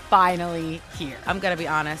 is finally here. I'm going to be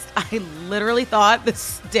honest. I literally thought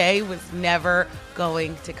this day was never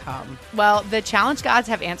going to come. Well, the Challenge gods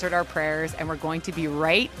have answered our prayers, and we're going to be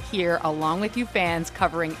right here along with you fans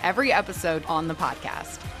covering every episode on the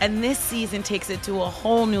podcast. And this season takes it to a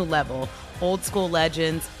whole new level. Old school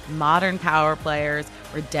legends, modern power players,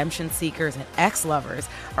 redemption seekers, and ex-lovers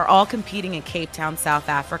are all competing in Cape Town, South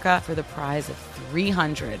Africa for the prize of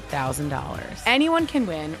 $300,000. Anyone can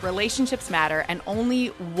win, relationships matter, and only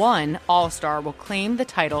one All-Star will claim the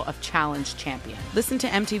title of Challenge champion. Listen to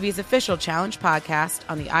MTV's official Challenge podcast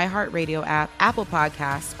on the iHeartRadio app, Apple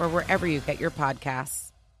Podcasts, or wherever you get your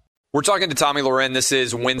podcasts. We're talking to Tomi Lahren. This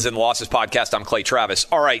is Wins and Losses podcast. I'm Clay Travis.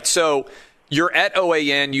 All right, so you're at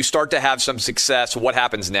OAN. You start to have some success. What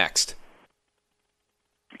happens next?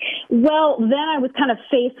 Well, then I was kind of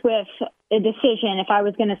faced with a decision if I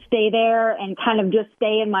was going to stay there and kind of just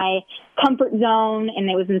stay in my comfort zone, and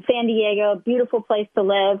it was in San Diego, beautiful place to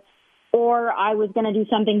live, or I was going to do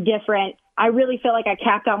something different. I really felt like I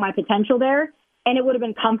capped out my potential there, and it would have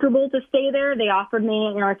been comfortable to stay there. They offered me,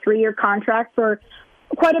 a 3-year contract for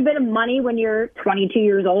quite a bit of money when you're 22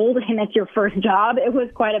 years old and that's your first job. It was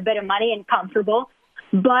quite a bit of money and comfortable,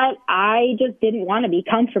 but I just didn't want to be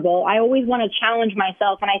comfortable. I always want to challenge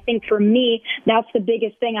myself, and I think for me, that's the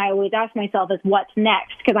biggest thing I always ask myself is what's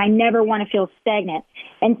next, because I never want to feel stagnant.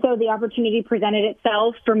 And so the opportunity presented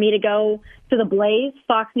itself for me to go to the Blaze.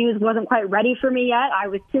 Fox News wasn't quite ready for me yet. I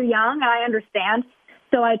was too young, I understand.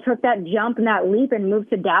 So I took that jump and that leap and moved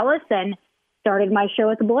to Dallas and started my show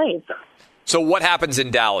at the Blaze. So what happens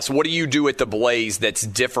in Dallas? What do you do at the Blaze that's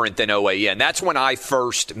different than OAN? That's when I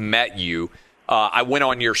first met you. I went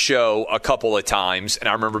on your show a couple of times, and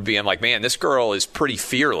I remember being like, man, this girl is pretty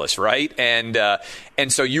fearless, right? And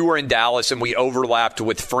so you were in Dallas, and we overlapped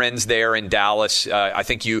with friends there in Dallas. I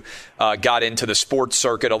think you got into the sports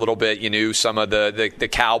circuit a little bit. You knew some of the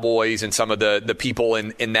Cowboys and some of the people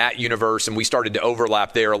in that universe, and we started to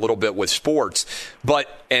overlap there a little bit with sports.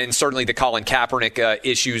 And certainly the Colin Kaepernick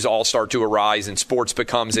issues all start to arise, and sports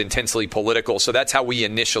becomes intensely political. So that's how we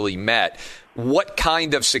initially met. What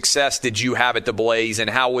kind of success did you have at the Blaze, and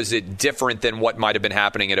how was it different than what might have been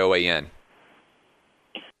happening at OAN?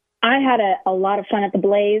 I had a lot of fun at the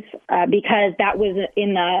Blaze because that was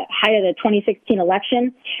in the height of the 2016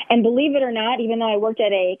 election. And believe it or not, even though I worked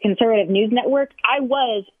at a conservative news network, I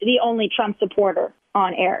was the only Trump supporter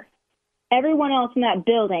on air. Everyone else in that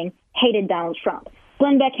building hated Donald Trump.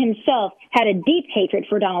 Glenn Beck himself had a deep hatred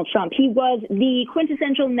for Donald Trump. He was the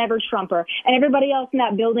quintessential never-Trumper, and everybody else in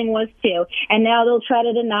that building was too. And now they'll try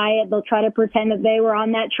to deny it. They'll try to pretend that they were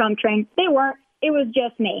on that Trump train. They weren't. It was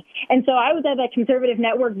just me. And so I was at that conservative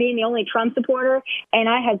network being the only Trump supporter, and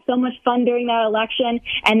I had so much fun during that election.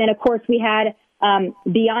 And then, of course, we had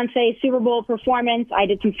Beyonce's Super Bowl performance. I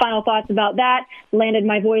did some final thoughts about that, landed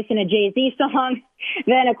my voice in a Jay-Z song.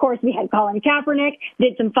 Then, of course, we had Colin Kaepernick,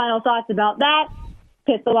 did some final thoughts about that,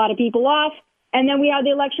 pissed a lot of people off. And then we had the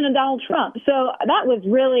election of Donald Trump. So that was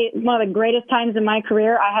really one of the greatest times in my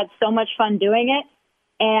career. I had so much fun doing it.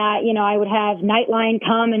 And, I would have Nightline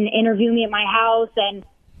come and interview me at my house. And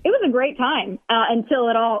it was a great time until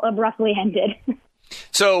it all abruptly ended.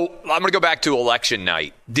 So I'm going to go back to election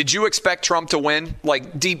night. Did you expect Trump to win?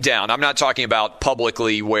 Like deep down, I'm not talking about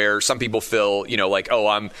publicly where some people feel, like, oh,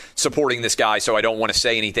 I'm supporting this guy, so I don't want to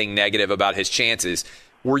say anything negative about his chances.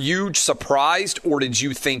 Were you surprised, or did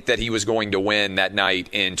you think that he was going to win that night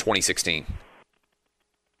in 2016?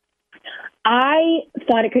 I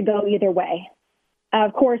thought it could go either way.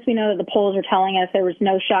 Of course, we know that the polls are telling us there was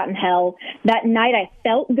no shot in hell. That night I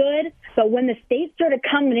felt good, but when the states started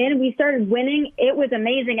coming in and we started winning, it was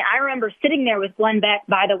amazing. I remember sitting there with Glenn Beck,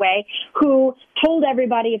 by the way, who told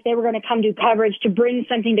everybody if they were going to come do coverage to bring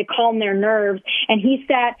something to calm their nerves. And he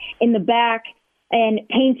sat in the back and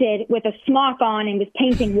painted with a smock on and was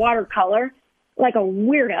painting watercolor like a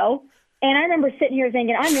weirdo. And I remember sitting here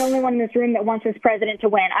thinking, I'm the only one in this room that wants this president to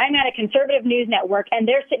win. I'm at a conservative news network, and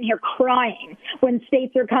they're sitting here crying when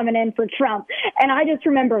states are coming in for Trump. And I just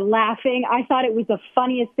remember laughing. I thought it was the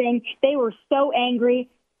funniest thing. They were so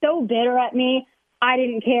angry, so bitter at me. I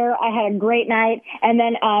didn't care. I had a great night. And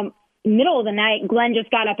then middle of the night, Glenn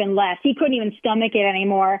just got up and left. He couldn't even stomach it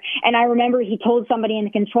anymore. And I remember he told somebody in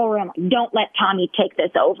the control room, don't let Tommy take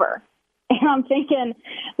this over. And I'm thinking,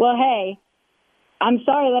 well, hey, I'm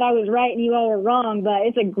sorry that I was right and you all were wrong, but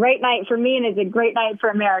it's a great night for me and it's a great night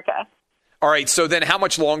for America. All right, so then how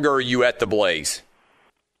much longer are you at the Blaze?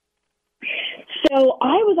 So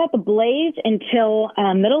I was at the Blaze until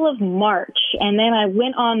middle of March, and then I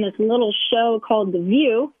went on this little show called The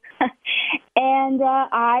View, and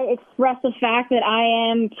I expressed the fact that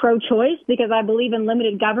I am pro-choice because I believe in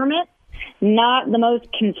limited government. Not the most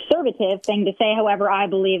conservative thing to say. However, I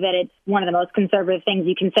believe that it's one of the most conservative things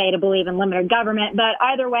you can say to believe in limited government. But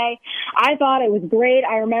either way, I thought it was great.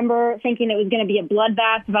 I remember thinking it was going to be a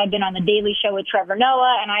bloodbath if I'd been on the Daily Show with Trevor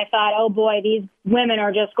Noah. And I thought, oh boy, these women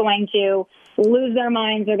are just going to lose their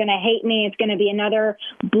minds. They're going to hate me. It's going to be another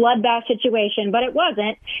bloodbath situation. But it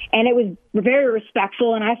wasn't. And it was very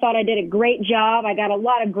respectful. And I thought I did a great job. I got a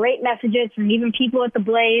lot of great messages from even people at the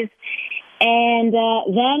Blaze. And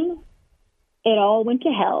then it all went to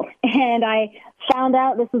hell. And I found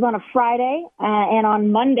out this was on a Friday, and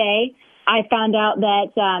on Monday, I found out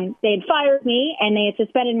that they had fired me and they had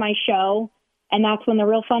suspended my show, and that's when the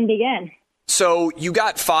real fun began. So you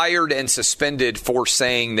got fired and suspended for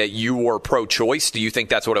saying that you were pro-choice. Do you think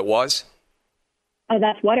that's what it was?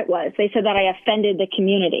 That's what it was. They said that I offended the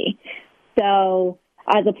community. So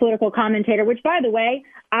as a political commentator, which, by the way,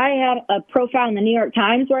 I had a profile in the New York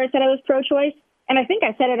Times where I said I was pro-choice, and I think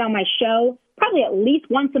I said it on my show probably at least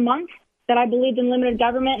once a month that I believed in limited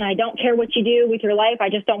government and I don't care what you do with your life. I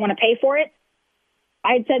just don't want to pay for it.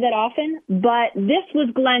 I'd said that often, but this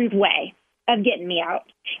was Glenn's way of getting me out.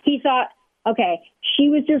 He thought, okay, she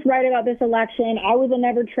was just right about this election. I was a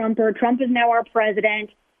never-Trumper. Trump is now our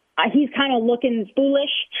president. He's kind of looking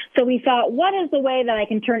foolish. So we thought, what is the way that I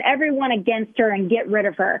can turn everyone against her and get rid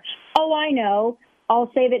of her? Oh, I know.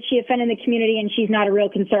 I'll say that she offended the community and she's not a real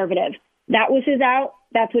conservative. That was his out.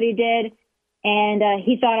 That's what he did. And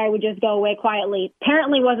he thought I would just go away quietly.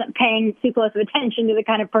 Apparently wasn't paying too close of attention to the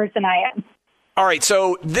kind of person I am. All right,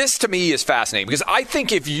 so this to me is fascinating because I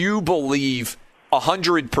think if you believe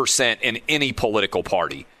 100% in any political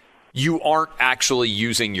party, you aren't actually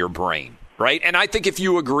using your brain, right? And I think if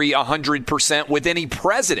you agree 100% with any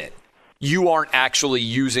president, you aren't actually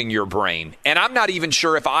using your brain. And I'm not even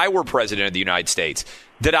sure if I were president of the United States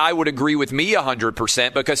that I would agree with me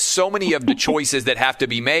 100%, because so many of the choices that have to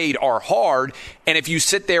be made are hard. And if you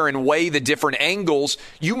sit there and weigh the different angles,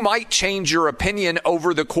 you might change your opinion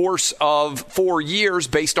over the course of 4 years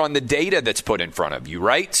based on the data that's put in front of you,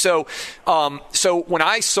 right? So when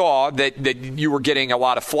I saw that you were getting a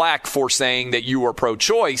lot of flack for saying that you were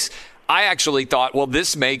pro-choice, I actually thought, well,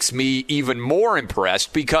 this makes me even more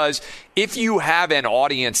impressed, because if you have an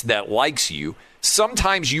audience that likes you,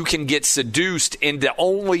 sometimes you can get seduced into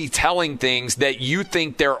only telling things that you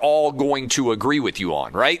think they're all going to agree with you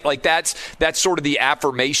on, right? Like that's sort of the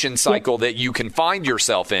affirmation cycle that you can find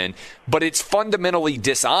yourself in. But it's fundamentally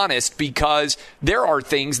dishonest, because there are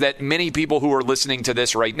things that many people who are listening to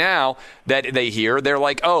this right now that they hear, they're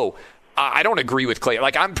like, oh, I don't agree with Clay.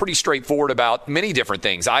 Like, I'm pretty straightforward about many different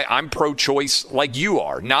things. I'm pro-choice like you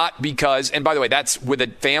are, not because, and by the way, that's with a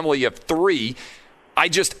family of 3.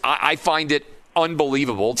 I find it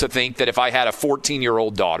unbelievable to think that if I had a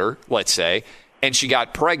 14-year-old daughter, let's say, and she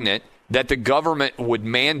got pregnant, that the government would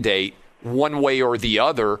mandate one way or the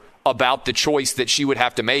other about the choice that she would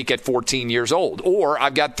have to make at 14 years old. Or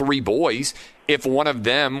I've got 3 boys. If one of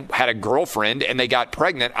them had a girlfriend and they got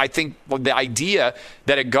pregnant, I think the idea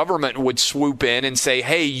that a government would swoop in and say,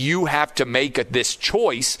 hey, you have to make this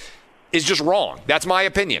choice is just wrong. That's my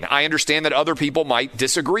opinion. I understand that other people might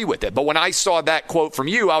disagree with it. But when I saw that quote from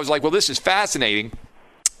you, I was like, well, this is fascinating.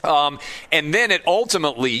 And then it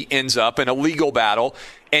ultimately ends up in a legal battle,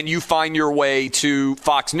 and you find your way to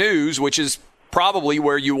Fox News, which is probably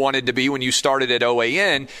where you wanted to be when you started at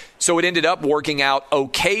OAN. So it ended up working out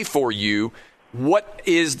okay for you. What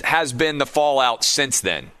has been the fallout since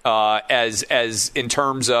then, as in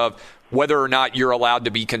terms of whether or not you're allowed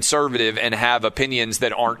to be conservative and have opinions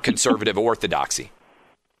that aren't conservative orthodoxy?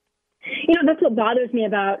 You know, that's what bothers me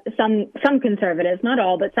about some conservatives, not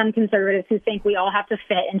all, but some conservatives who think we all have to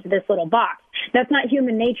fit into this little box. That's not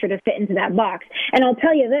human nature to fit into that box. And I'll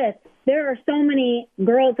tell you this, there are so many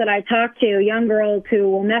girls that I talk to, young girls who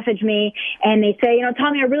will message me and they say, you know,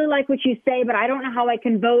 Tommy, I really like what you say, but I don't know how I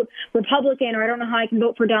can vote Republican, or I don't know how I can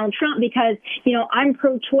vote for Donald Trump because, you know, I'm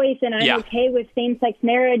pro-choice and I'm okay with same-sex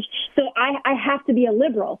marriage. So I have to be a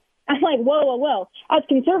liberal. I'm like, whoa. As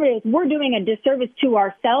conservatives, we're doing a disservice to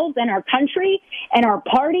ourselves and our country and our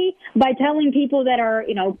party by telling people that are,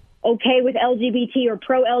 you know, okay with LGBT or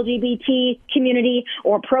pro-LGBT community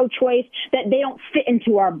or pro-choice that they don't fit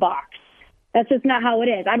into our box. That's just not how it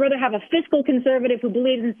is. I'd rather have a fiscal conservative who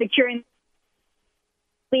believes in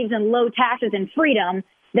believes in low taxes and freedom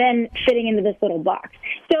than fitting into this little box.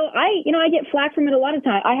 So I get flack from it a lot of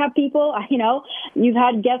times. I have people, you know, you've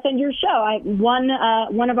had guests on your show.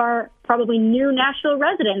 One of our probably new national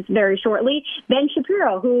residents very shortly, Ben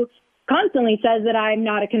Shapiro, who constantly says that I'm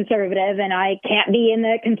not a conservative and I can't be in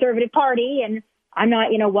the conservative party and I'm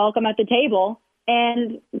not, you know, welcome at the table.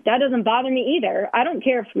 And that doesn't bother me either. I don't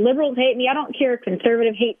care if liberals hate me. I don't care if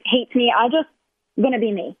conservative hates me. I'm just going to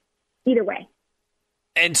be me either way.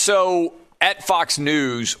 And so at Fox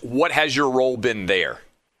News, what has your role been there?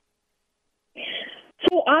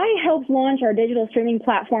 So I helped launch our digital streaming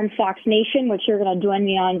platform, Fox Nation, which you're going to join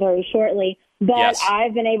me on very shortly. But yes,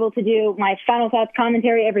 I've been able to do my Final Thoughts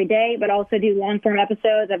commentary every day, but also do long-form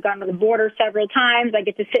episodes. I've gone to the border several times. I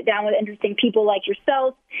get to sit down with interesting people like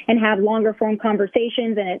yourself and have longer-form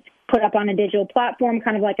conversations, and it's put up on a digital platform,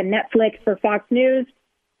 kind of like a Netflix for Fox News.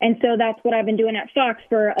 And so that's what I've been doing at Fox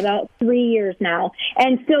for about 3 years now,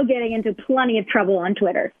 and still getting into plenty of trouble on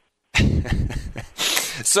Twitter.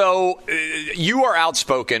 So you are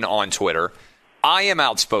outspoken on Twitter. I am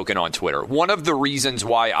outspoken on Twitter. One of the reasons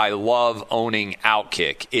why I love owning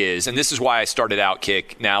Outkick is, and this is why I started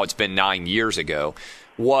Outkick, now it's been 9 years ago,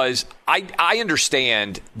 was I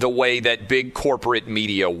understand the way that big corporate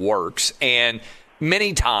media works. And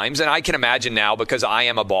many times, and I can imagine now because I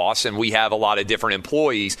am a boss and we have a lot of different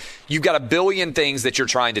employees, you've got a billion things that you're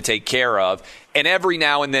trying to take care of. And every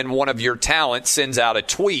now and then one of your talent sends out a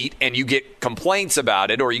tweet and you get complaints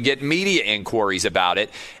about it or you get media inquiries about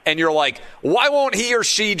it. And you're like, why won't he or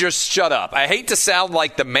she just shut up? I hate to sound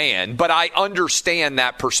like the man, but I understand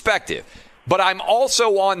that perspective. But I'm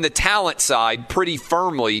also on the talent side pretty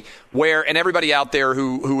firmly where, and everybody out there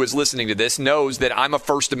who is listening to this knows that I'm a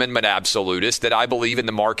First Amendment absolutist, that I believe in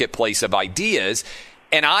the marketplace of ideas,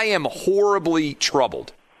 and I am horribly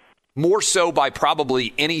troubled, more so by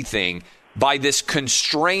probably anything, by this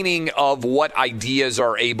constraining of what ideas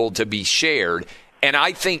are able to be shared. And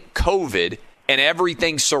I think COVID and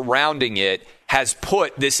everything surrounding it has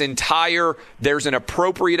put this entire, there's an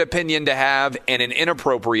appropriate opinion to have and an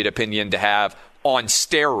inappropriate opinion to have on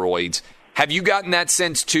steroids. Have you gotten that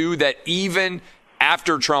sense, too, that even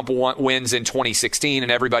after Trump wins in 2016 and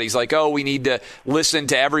everybody's like, oh, we need to listen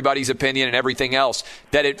to everybody's opinion and everything else,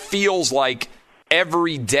 that it feels like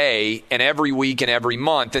every day and every week and every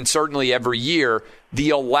month and certainly every year, the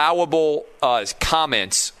allowable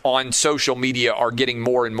comments on social media are getting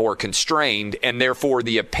more and more constrained, and therefore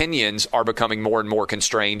the opinions are becoming more and more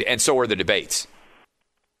constrained, and so are the debates?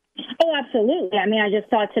 Oh, absolutely. I mean, I just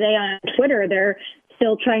saw today on Twitter they're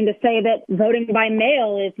still trying to say that voting by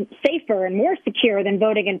mail is safer and more secure than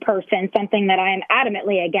voting in person, something that I am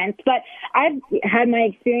adamantly against. But I've had my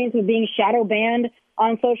experience with being shadow banned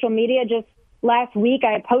on social media. Just last week,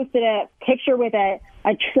 I posted a picture with a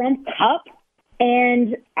Trump cup,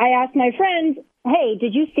 and I asked my friends, hey,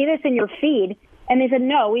 did you see this in your feed? And they said,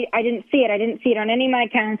 no, I didn't see it. I didn't see it on any of my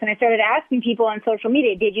accounts. And I started asking people on social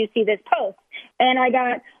media, did you see this post? And I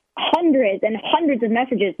got hundreds and hundreds of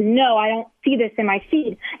messages. No, I don't see this in my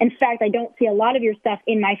feed. In fact, I don't see a lot of your stuff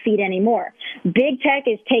in my feed anymore. Big tech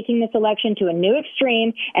is taking this election to a new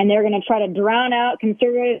extreme, and they're going to try to drown out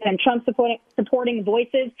conservatives and Trump supporting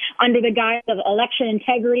voices under the guise of election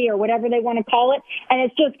integrity or whatever they want to call it. And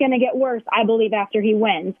it's just going to get worse, I believe, after he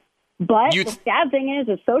wins. But the sad thing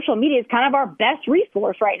is social media is kind of our best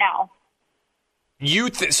resource right now.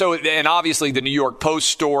 And obviously the New York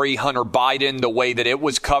Post story, Hunter Biden, the way that it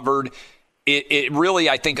was covered, it really,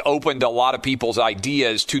 I think, opened a lot of people's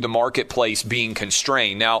ideas to the marketplace being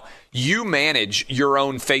constrained. Now, you manage your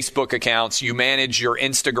own Facebook accounts, you manage your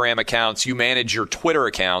Instagram accounts, you manage your Twitter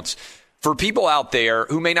accounts. For people out there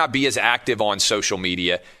who may not be as active on social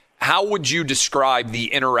media, how would you describe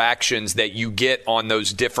the interactions that you get on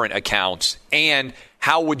those different accounts, and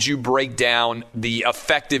how would you break down the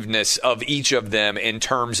effectiveness of each of them in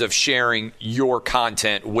terms of sharing your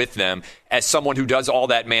content with them as someone who does all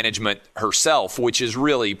that management herself, which is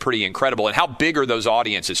really pretty incredible? And how big are those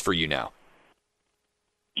audiences for you now?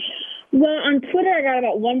 Well, on Twitter, I got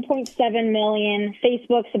about 1.7 million.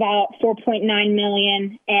 Facebook's about 4.9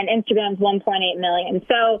 million, and Instagram's 1.8 million.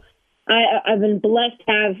 So I've been blessed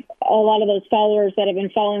to have a lot of those followers that have been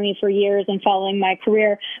following me for years and following my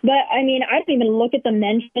career. But, I mean, I don't even look at the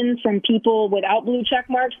mentions from people without blue check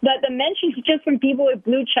marks, but the mentions just from people with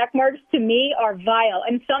blue check marks to me are vile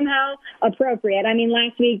and somehow appropriate. I mean,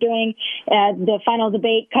 last week during the final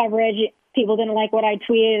debate coverage, people didn't like what I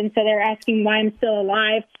tweeted, and so they're asking why I'm still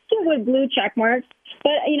alive, still with blue check marks.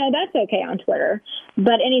 But, you know, that's okay on Twitter.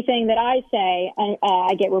 But anything that I say,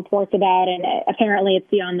 I get reports about, and apparently it's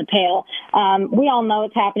beyond the pale. We all know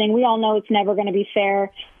it's happening. We all know it's never going to be fair.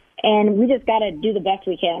 And we just got to do the best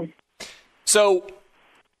we can. So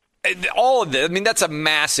all of this, I mean, that's a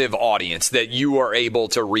massive audience that you are able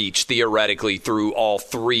to reach theoretically through all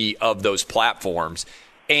three of those platforms.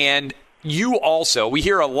 And you also, we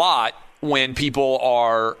hear a lot when people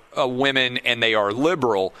are women and they are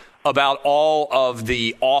liberal about all of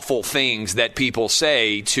the awful things that people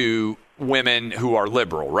say to women who are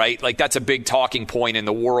liberal, right? Like, that's a big talking point in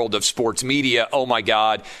the world of sports media. Oh my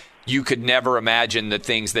God, you could never imagine the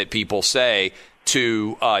things that people say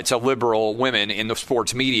to liberal women in the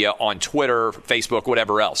sports media on Twitter, Facebook,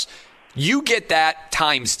 whatever else. You get that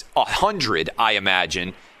times 100, I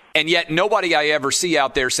imagine. And yet nobody I ever see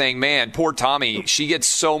out there saying, man, poor Tommy, she gets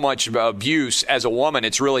so much abuse as a woman,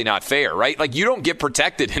 it's really not fair, right? Like, you don't get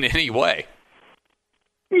protected in any way.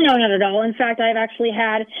 No, not at all. In fact, I've actually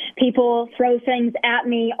had people throw things at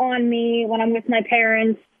me, on me, when I'm with my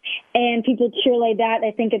parents, and people cheerlead that.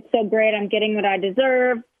 They think it's so great, I'm getting what I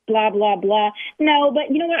deserve, blah, blah, blah. No,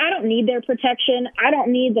 but you know what? I don't need their protection. I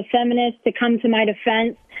don't need the feminists to come to my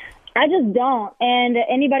defense. I just don't. And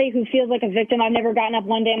anybody who feels like a victim, I've never gotten up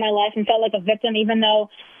one day in my life and felt like a victim, even though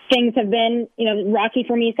things have been, you know, rocky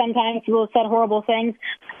for me sometimes. People have said horrible things.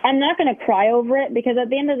 I'm not going to cry over it, because at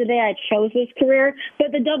the end of the day, I chose this career.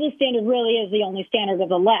 But the double standard really is the only standard of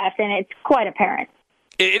the left, and it's quite apparent.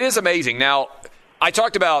 It is amazing. Now, I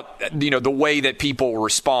talked about, you know, the way that people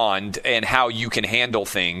respond and how you can handle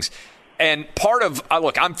things. And part of,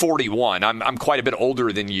 look, I'm 41. I'm quite a bit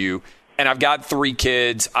older than you. And I've got 3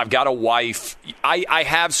 kids. I've got a wife. I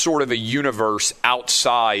have sort of a universe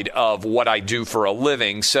outside of what I do for a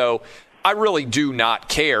living. So I really do not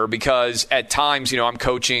care, because at times, you know, I'm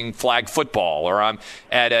coaching flag football, or I'm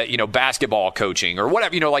at basketball coaching, or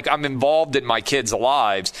whatever, you know, like, I'm involved in my kids'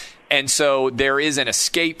 lives. And so there is an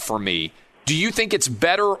escape for me. Do you think it's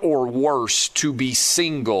better or worse to be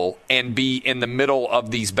single and be in the middle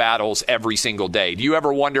of these battles every single day? Do you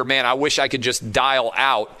ever wonder, man, I wish I could just dial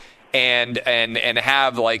out and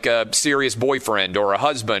have like a serious boyfriend or a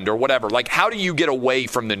husband or whatever? Like, how do you get away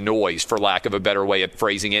from the noise, for lack of a better way of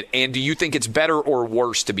phrasing it? And do you think it's better or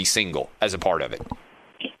worse to be single as a part of it?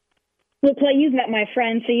 Well, Clay, you've met my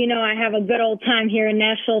friend, so you know I have a good old time here in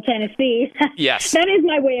Nashville, Tennessee. Yes. That is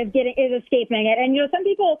my way of escaping it. And, some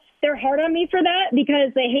people, they're hard on me for that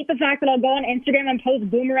because they hate the fact that I'll go on Instagram and post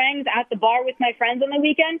boomerangs at the bar with my friends on the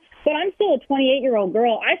weekend. But I'm still a 28-year-old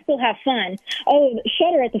girl. I still have fun. Oh,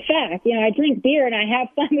 shudder at the fact. I drink beer and I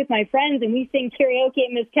have fun with my friends, and we sing karaoke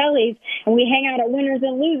at Miss Kelly's, and we hang out at Winners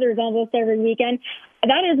and Losers almost every weekend.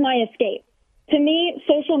 That is my escape. To me,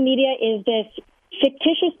 social media is this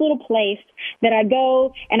fictitious little place that I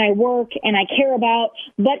go and I work and I care about,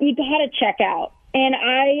 but you got to check out. And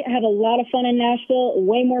I have a lot of fun in Nashville,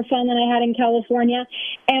 way more fun than I had in California.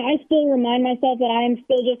 And I still remind myself that I am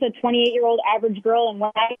still just a 28-year-old average girl, and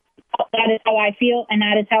that is how I feel and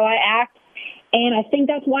that is how I act. And I think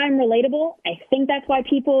that's why I'm relatable. I think that's why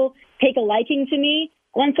people take a liking to me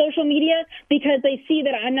on social media, because they see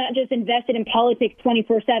that I'm not just invested in politics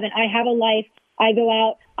 24/7. I have a life. I go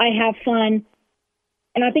out. I have fun.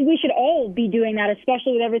 And I think we should all be doing that,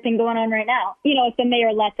 especially with everything going on right now. If the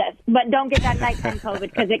mayor lets us. But don't get that nighttime COVID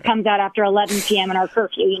because it comes out after 11 p.m. in our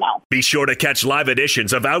curfew, Be sure to catch live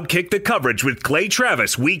editions of Outkick the Coverage with Clay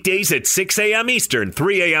Travis weekdays at 6 a.m. Eastern,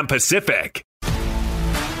 3 a.m. Pacific.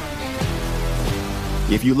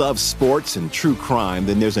 If you love sports and true crime,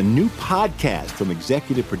 then there's a new podcast from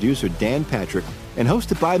executive producer Dan Patrick and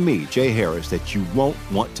hosted by me, Jay Harris, that you won't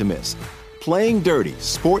want to miss. Playing Dirty: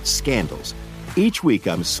 Sports Scandals. Each week,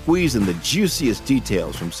 I'm squeezing the juiciest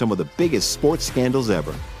details from some of the biggest sports scandals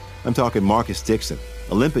ever. I'm talking Marcus Dixon,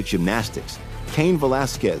 Olympic gymnastics, Cain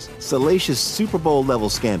Velasquez, salacious Super Bowl-level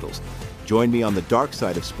scandals. Join me on the dark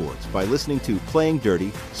side of sports by listening to Playing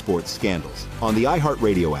Dirty: Sports Scandals on the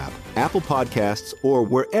iHeartRadio app, Apple Podcasts, or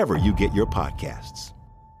wherever you get your podcasts.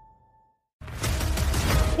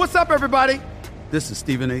 What's up, everybody? This is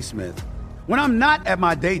Stephen A. Smith. When I'm not at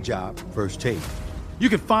my day job, First Take, you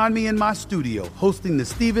can find me in my studio hosting the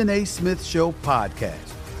Stephen A. Smith Show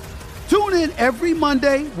podcast. Tune in every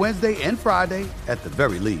Monday, Wednesday, and Friday, at the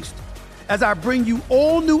very least, as I bring you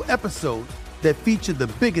all new episodes that feature the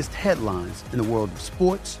biggest headlines in the world of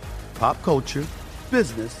sports, pop culture,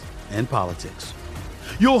 business, and politics.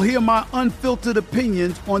 You'll hear my unfiltered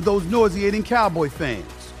opinions on those nauseating Cowboy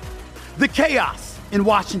fans, the chaos in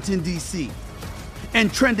Washington, D.C.,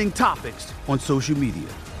 and trending topics on social media,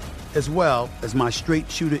 as well as my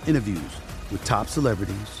straight-shooter interviews with top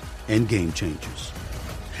celebrities and game changers.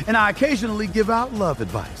 And I occasionally give out love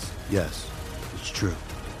advice. Yes, it's true.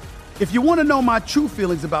 If you want to know my true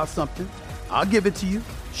feelings about something, I'll give it to you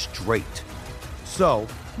straight. So,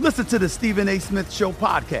 listen to the Stephen A. Smith Show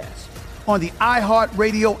podcast on the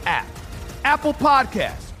iHeartRadio app, Apple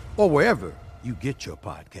Podcasts, or wherever you get your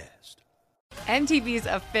podcast. MTV's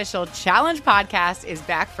official Challenge podcast is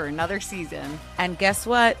back for another season. And guess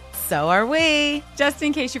what? So are we. Just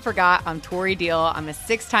in case you forgot, I'm Tori Deal. I'm a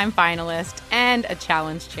 6-time finalist and a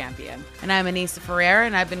Challenge champion. And I'm Anissa Ferreira,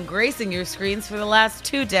 and I've been gracing your screens for the last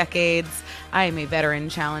 2 decades. I am a veteran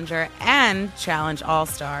challenger and Challenge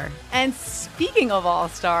All-Star. And speaking of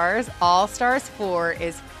All-Stars, All-Stars 4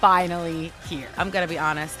 is finally here. I'm going to be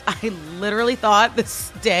honest. I literally thought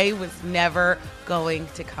this day was never going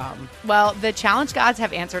to come. Well, the Challenge gods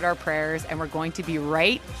have answered our prayers, and we're going to be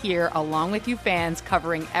right here along with you fans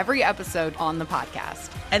covering every episode on the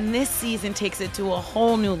podcast. And this season takes it to a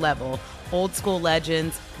whole new level. Old school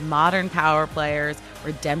legends, modern power players,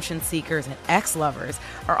 redemption seekers, and ex-lovers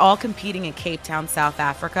are all competing in Cape Town, South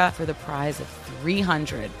Africa for the prize of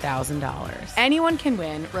 $300,000. Anyone can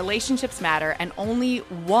win, relationships matter, and only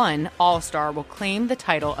one All-Star will claim the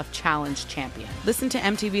title of Challenge champion. Listen to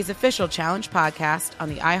MTV's official Challenge podcast on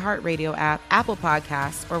the iHeartRadio app, Apple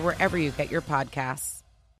Podcasts, or wherever you get your podcasts.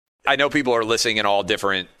 I know people are listening in all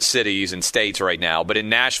different cities and states right now, but in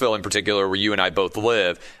Nashville in particular, where you and I both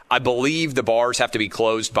live, I believe the bars have to be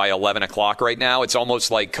closed by 11 o'clock right now. It's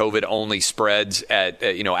almost like COVID only spreads at,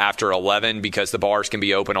 after 11 because the bars can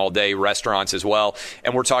be open all day, restaurants as well.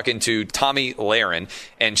 And we're talking to Tomi Lahren,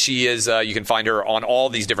 and she is, you can find her on all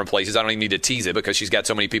these different places. I don't even need to tease it because she's got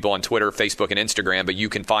so many people on Twitter, Facebook, and Instagram, but you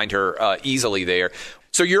can find her easily there.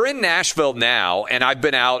 So you're in Nashville now, and I've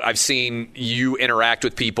been out. I've seen you interact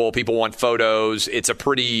with people. People want photos. It's a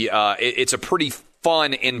pretty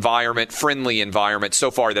fun environment, friendly environment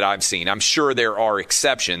so far that I've seen. I'm sure there are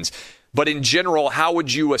exceptions. But in general, how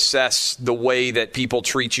would you assess the way that people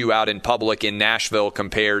treat you out in public in Nashville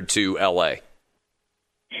compared to L.A.?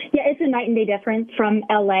 Yeah, it's a night and day difference from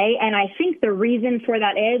LA. And I think the reason for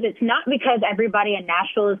that is it's not because everybody in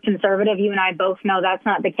Nashville is conservative. You and I both know that's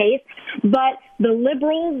not the case. But the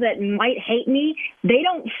liberals that might hate me, they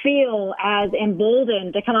don't feel as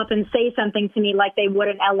emboldened to come up and say something to me like they would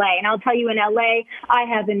in LA. And I'll tell you, in LA, I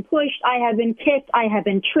have been pushed, I have been kicked, I have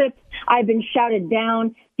been tripped, I've been shouted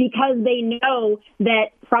down, because they know that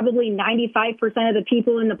probably 95% of the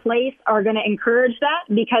people in the place are going to encourage that,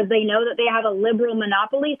 because they know that they have a liberal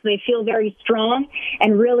monopoly, so they feel very strong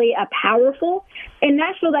and really powerful. In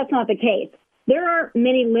Nashville, that's not the case. There aren't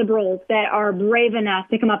many liberals that are brave enough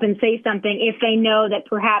to come up and say something if they know that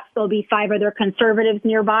perhaps there'll be 5 other conservatives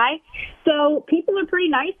nearby. So people are pretty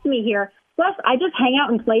nice to me here. Plus, I just hang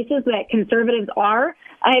out in places that conservatives are.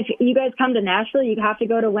 If you guys come to Nashville, you have to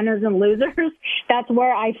go to Winners and Losers. That's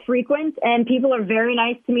where I frequent, and people are very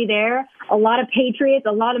nice to me there. A lot of patriots,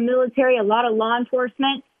 a lot of military, a lot of law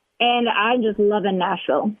enforcement, and I'm just loving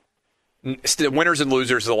Nashville. Winners and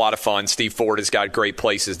Losers is a lot of fun. Steve Ford has got great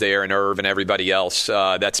places there, and Irv and everybody else.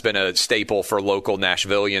 That's been a staple for local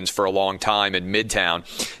Nashvillians for a long time in Midtown.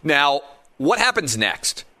 Now, what happens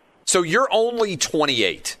next? So you're only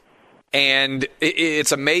 28. And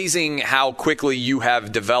it's amazing how quickly you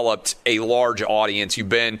have developed a large audience. You've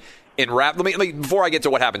been in rap. Let me, before I get to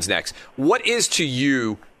what happens next, what is to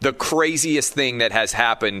you the craziest thing that has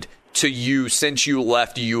happened to you since you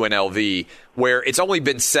left UNLV, where it's only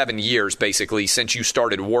been 7 years, basically, since you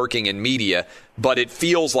started working in media, but it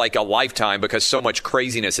feels like a lifetime because so much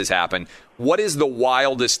craziness has happened. What is the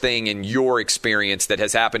wildest thing in your experience that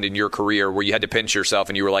has happened in your career where you had to pinch yourself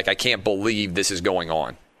and you were like, I can't believe this is going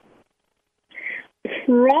on?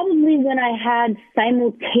 Probably when I had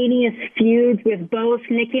simultaneous feuds with both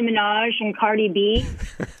Nicki Minaj and Cardi B.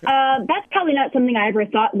 That's probably not something I ever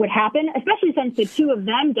thought would happen, especially since the two of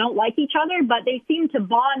them don't like each other, but they seem to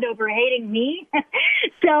bond over hating me.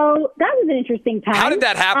 So that was an interesting time. How did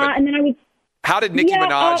that happen? And then How did Nicki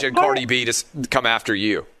Minaj and Cardi B just come after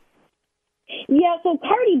you? Yeah, so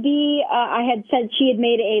Cardi B, I had said she had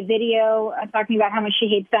made a video talking about how much she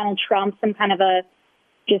hates Donald Trump, some kind of a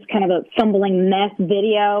fumbling mess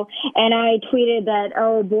video. And I tweeted that,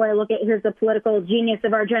 oh boy, here's the political genius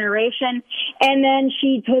of our generation. And then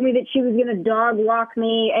she told me that she was going to dog walk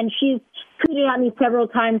me, and she's tweeted at me several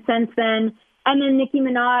times since then. And then Nicki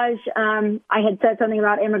Minaj, I had said something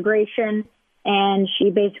about immigration, and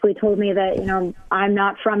she basically told me that, I'm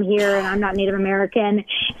not from here and I'm not Native American.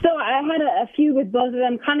 So I had a feud with both of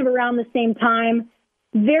them kind of around the same time.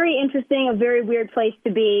 Very interesting, a very weird place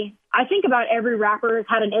to be. I think about every rapper has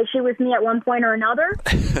had an issue with me at one point or another.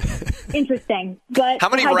 Interesting. But how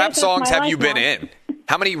many rap songs have you been in?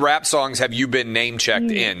 How many rap songs have you been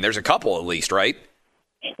name-checked in? There's a couple at least, right?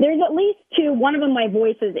 There's at least 2. One of them my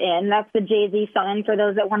voice is in. That's the Jay-Z song. For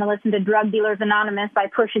those that want to listen to Drug Dealers Anonymous by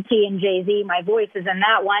Pusha T and Jay-Z, my voice is in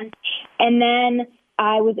that one. And then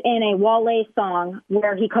I was in a Wale song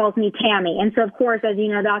where he calls me Tammy. And so, of course, as you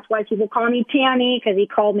know, that's why people call me Tammy, because he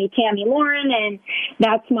called me Tammy Lauren. And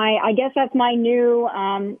that's I guess that's my new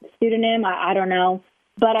pseudonym. I don't know.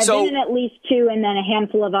 But I've been in at least 2 and then a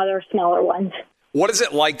handful of other smaller ones. What is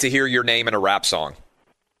it like to hear your name in a rap song?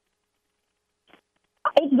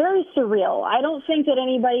 It's very surreal. I don't think that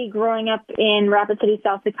anybody growing up in Rapid City,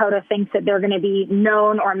 South Dakota thinks that they're going to be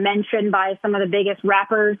known or mentioned by some of the biggest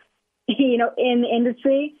rappers, in the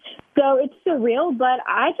industry. So it's surreal, but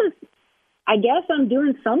I guess I'm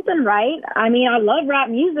doing something right. I mean, I love rap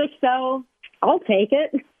music, so I'll take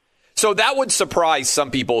it. So that would surprise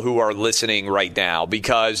some people who are listening right now,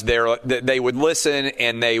 because they would listen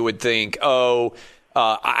and they would think,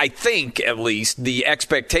 I think at least the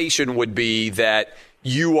expectation would be that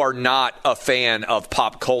you are not a fan of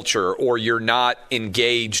pop culture, or you're not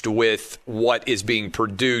engaged with what is being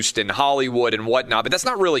produced in Hollywood and whatnot. But that's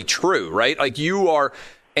not really true, right? Like, you are,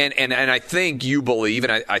 and I think you believe,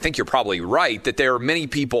 and I think you're probably right, that there are many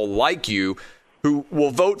people like you who will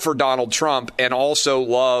vote for Donald Trump and also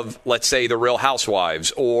love, let's say, The Real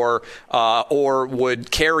Housewives, or would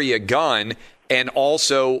carry a gun and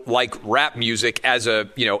also like rap music as a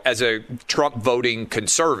Trump voting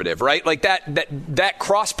conservative, right? Like that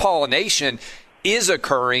cross-pollination is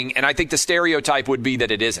occurring, and I think the stereotype would be that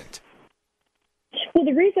it isn't. Well,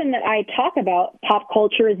 the reason that I talk about pop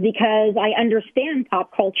culture is because I understand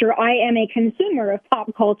pop culture. I am a consumer of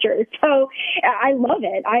pop culture, so I love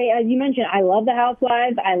it. As you mentioned, I love The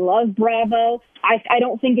Housewives. I love Bravo. I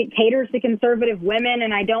don't think it caters to conservative women,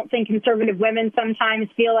 and I don't think conservative women sometimes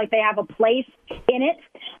feel like they have a place in it.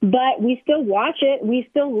 But we still watch it. We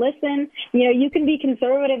still listen. You can be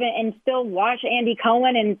conservative and still watch Andy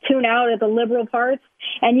Cohen and tune out at the liberal parts,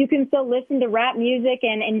 and you can still listen to rap music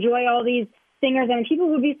and enjoy all these singers. And people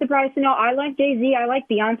would be surprised to know I like Jay-Z, I like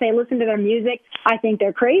Beyonce, I listen to their music. I think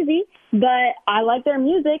they're crazy, but I like their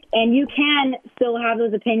music, and you can still have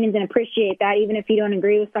those opinions and appreciate that, even if you don't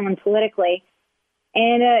agree with someone politically.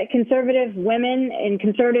 And conservative women and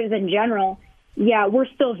conservatives in general, yeah, we're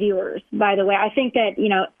still viewers, by the way. I think that,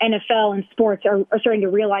 NFL and sports are starting to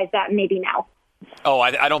realize that maybe now. Oh,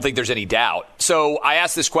 I don't think there's any doubt. So I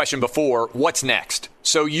asked this question before. What's next?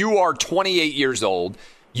 So you are 28 years old.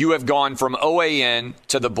 You have gone from OAN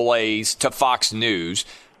to The Blaze to Fox News.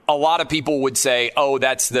 A lot of people would say, oh,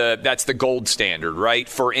 that's the gold standard, right,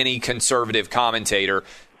 for any conservative commentator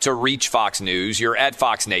to reach Fox News. You're at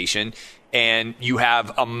Fox Nation, and you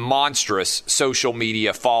have a monstrous social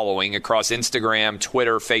media following across Instagram,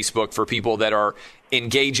 Twitter, Facebook for people that are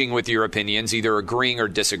engaging with your opinions, either agreeing or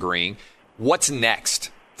disagreeing. What's next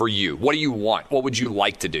for you? What do you want? What would you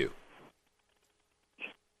like to do?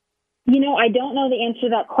 I don't know the answer to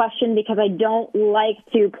that question because I don't like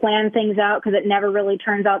to plan things out because it never really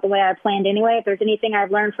turns out the way I planned anyway. If there's anything I've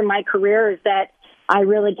learned from my career is that I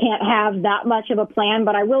really can't have that much of a plan.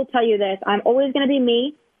 But I will tell you this. I'm always going to be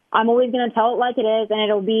me. I'm always going to tell it like it is, and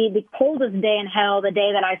it'll be the coldest day in hell the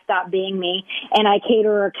day that I stop being me and I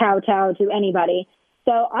cater or kowtow to anybody.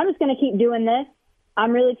 So I'm just going to keep doing this.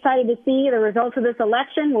 I'm really excited to see the results of this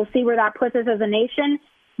election. We'll see where that puts us as a nation,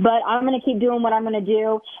 but I'm going to keep doing what I'm going to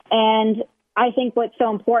do. And I think what's so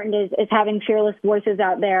important is having fearless voices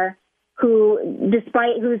out there who,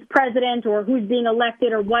 despite who's president or who's being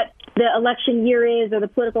elected or what the election year is or the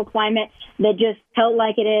political climate, that just tell it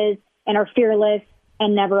like it is and are fearless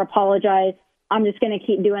and never apologize. I'm just going to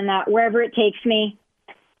keep doing that. Wherever it takes me,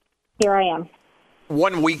 here I am.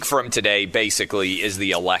 1 week from today, basically, is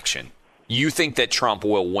the election. You think that Trump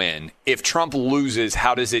will win. If Trump loses,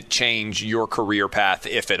 how does it change your career path,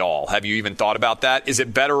 if at all? Have you even thought about that? Is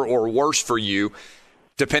it better or worse for you,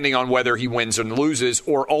 depending on whether he wins and loses,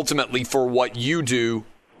 or ultimately for what you do,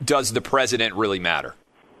 does the president really matter?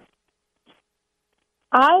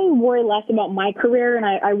 I worry less about my career, and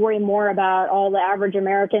I worry more about all the average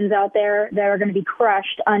Americans out there that are going to be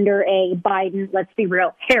crushed under a Biden, let's be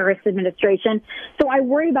real, Harris administration. So I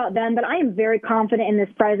worry about them, but I am very confident in this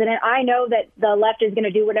president. I know that the left is going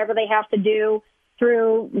to do whatever they have to do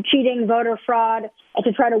through cheating, voter fraud,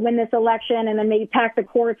 to try to win this election and then maybe pack the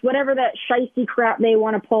courts, whatever that shifty crap they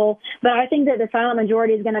want to pull. But I think that the silent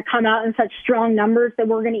majority is going to come out in such strong numbers that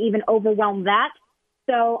we're going to even overwhelm that.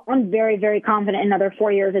 So I'm very, very confident in another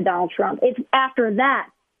 4 years of Donald Trump. It's after that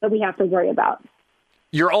we have to worry about.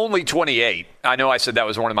 You're only 28. I know I said that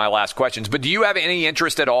was one of my last questions, but do you have any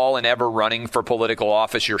interest at all in ever running for political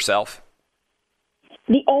office yourself?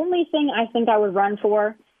 The only thing I think I would run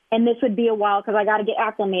for, and this would be a while because I got to get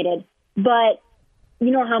acclimated, but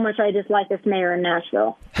you know how much I dislike this mayor in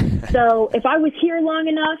Nashville. So if I was here long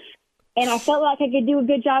enough and I felt like I could do a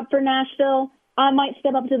good job for Nashville, I might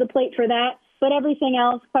step up to the plate for that. But everything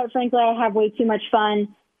else, quite frankly, I have way too much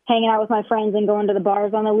fun hanging out with my friends and going to the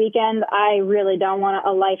bars on the weekend. I really don't want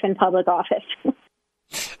a life in public office.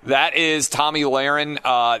 That is Tomi Lahren.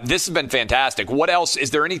 This has been fantastic. What else?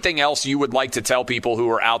 Is there anything else you would like to tell people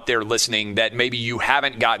who are out there listening that maybe you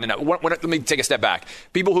haven't gotten enough? Let me take a step back.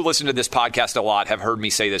 People who listen to this podcast a lot have heard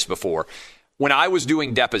me say this before. When I was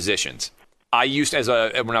doing depositions, when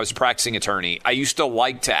I was a practicing attorney, I used to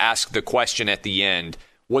like to ask the question at the end,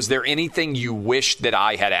 was there anything you wish that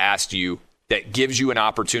I had asked you that gives you an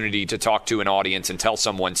opportunity to talk to an audience and tell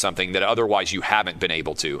someone something that otherwise you haven't been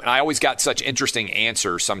able to? And I always got such interesting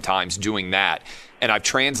answers sometimes doing that, and I've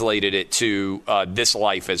translated it to this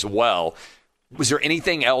life as well. Was there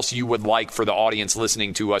anything else you would like for the audience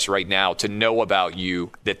listening to us right now to know about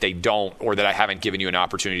you that they don't, or that I haven't given you an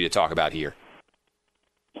opportunity to talk about here?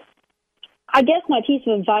 I guess my piece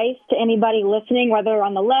of advice to anybody listening, whether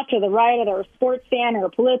on the left or the right, or they're a sports fan or a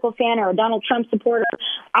political fan or a Donald Trump supporter,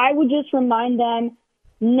 I would just remind them,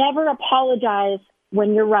 never apologize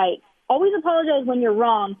when you're right. Always apologize when you're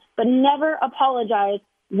wrong, but never apologize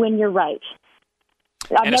when you're right.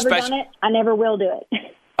 I've never done it. I never will do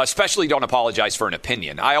it. Especially don't apologize for an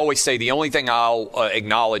opinion. I always say the only thing I'll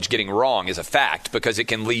acknowledge getting wrong is a fact, because it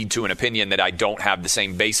can lead to an opinion that I don't have the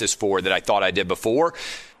same basis for that I thought I did before.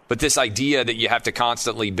 But this idea that you have to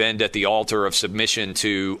constantly bend at the altar of submission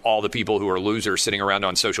to all the people who are losers sitting around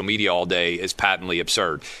on social media all day is patently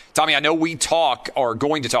absurd. Tomi, I know we are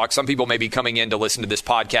going to talk. Some people may be coming in to listen to this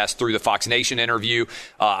podcast through the Fox Nation interview.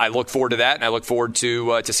 I look forward to that, and I look forward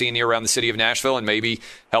to seeing you around the city of Nashville and maybe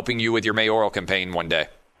helping you with your mayoral campaign one day.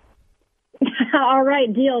 All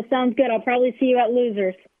right, deal. Sounds good. I'll probably see you at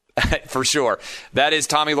Losers. For sure. That is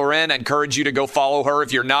Tomi Lahren. I encourage you to go follow her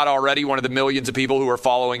if you're not already one of the millions of people who are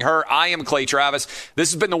following her. I am Clay Travis.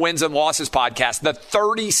 This has been the Wins and Losses podcast, the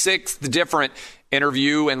 36th different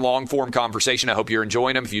interview and long-form conversation. I hope you're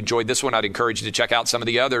enjoying them. If you enjoyed this one, I'd encourage you to check out some of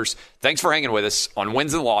the others. Thanks for hanging with us on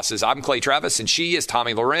Wins and Losses. I'm Clay Travis, and she is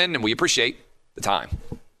Tomi Lahren, and we appreciate the time.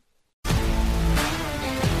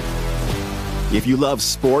 If you love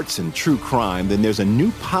sports and true crime, then there's a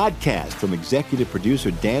new podcast from executive producer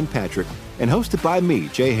Dan Patrick and hosted by me,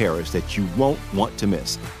 Jay Harris, that you won't want to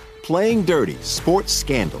miss. Playing Dirty: Sports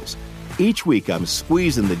Scandals. Each week, I'm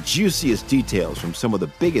squeezing the juiciest details from some of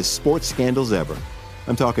the biggest sports scandals ever.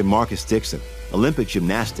 I'm talking Marcus Dixon, Olympic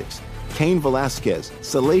gymnastics, Cain Velasquez,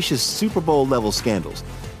 salacious Super Bowl-level scandals.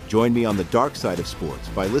 Join me on the dark side of sports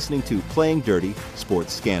by listening to Playing Dirty: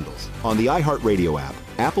 Sports Scandals on the iHeartRadio app,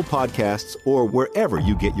 Apple Podcasts, or wherever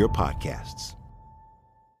you get your podcasts.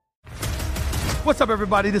 What's up,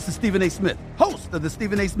 everybody? This is Stephen A. Smith, host of the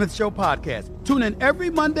Stephen A. Smith Show podcast. Tune in every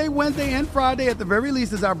Monday, Wednesday, and Friday at the very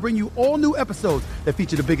least as I bring you all new episodes that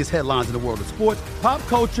feature the biggest headlines in the world of sports, pop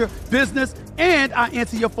culture, business, and I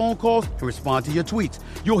answer your phone calls and respond to your tweets.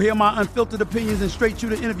 You'll hear my unfiltered opinions and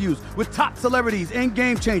straight-shooter interviews with top celebrities and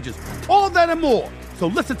game changers. All that and more. So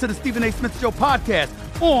listen to the Stephen A. Smith Show podcast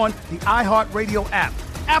on the iHeartRadio app,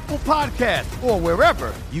 Apple Podcasts, or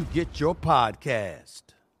wherever you get your podcast.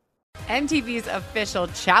 MTV's official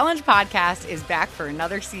Challenge podcast is back for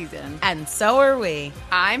another season. And so are we.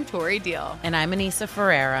 I'm Tori Deal. And I'm Anissa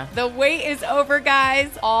Ferreira. The wait is over, guys.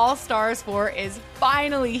 All Stars 4 is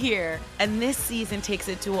finally here. And this season takes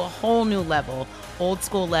it to a whole new level. Old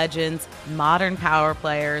school legends, modern power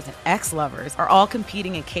players, and ex-lovers are all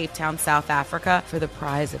competing in Cape Town, South Africa for the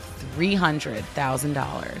prize of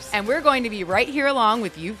 $300,000. And we're going to be right here along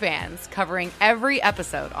with you fans, covering every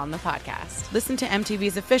episode on the podcast. Listen to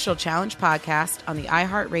MTV's official Challenge podcast on the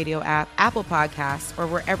iHeartRadio app, Apple Podcasts, or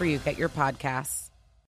wherever you get your podcasts.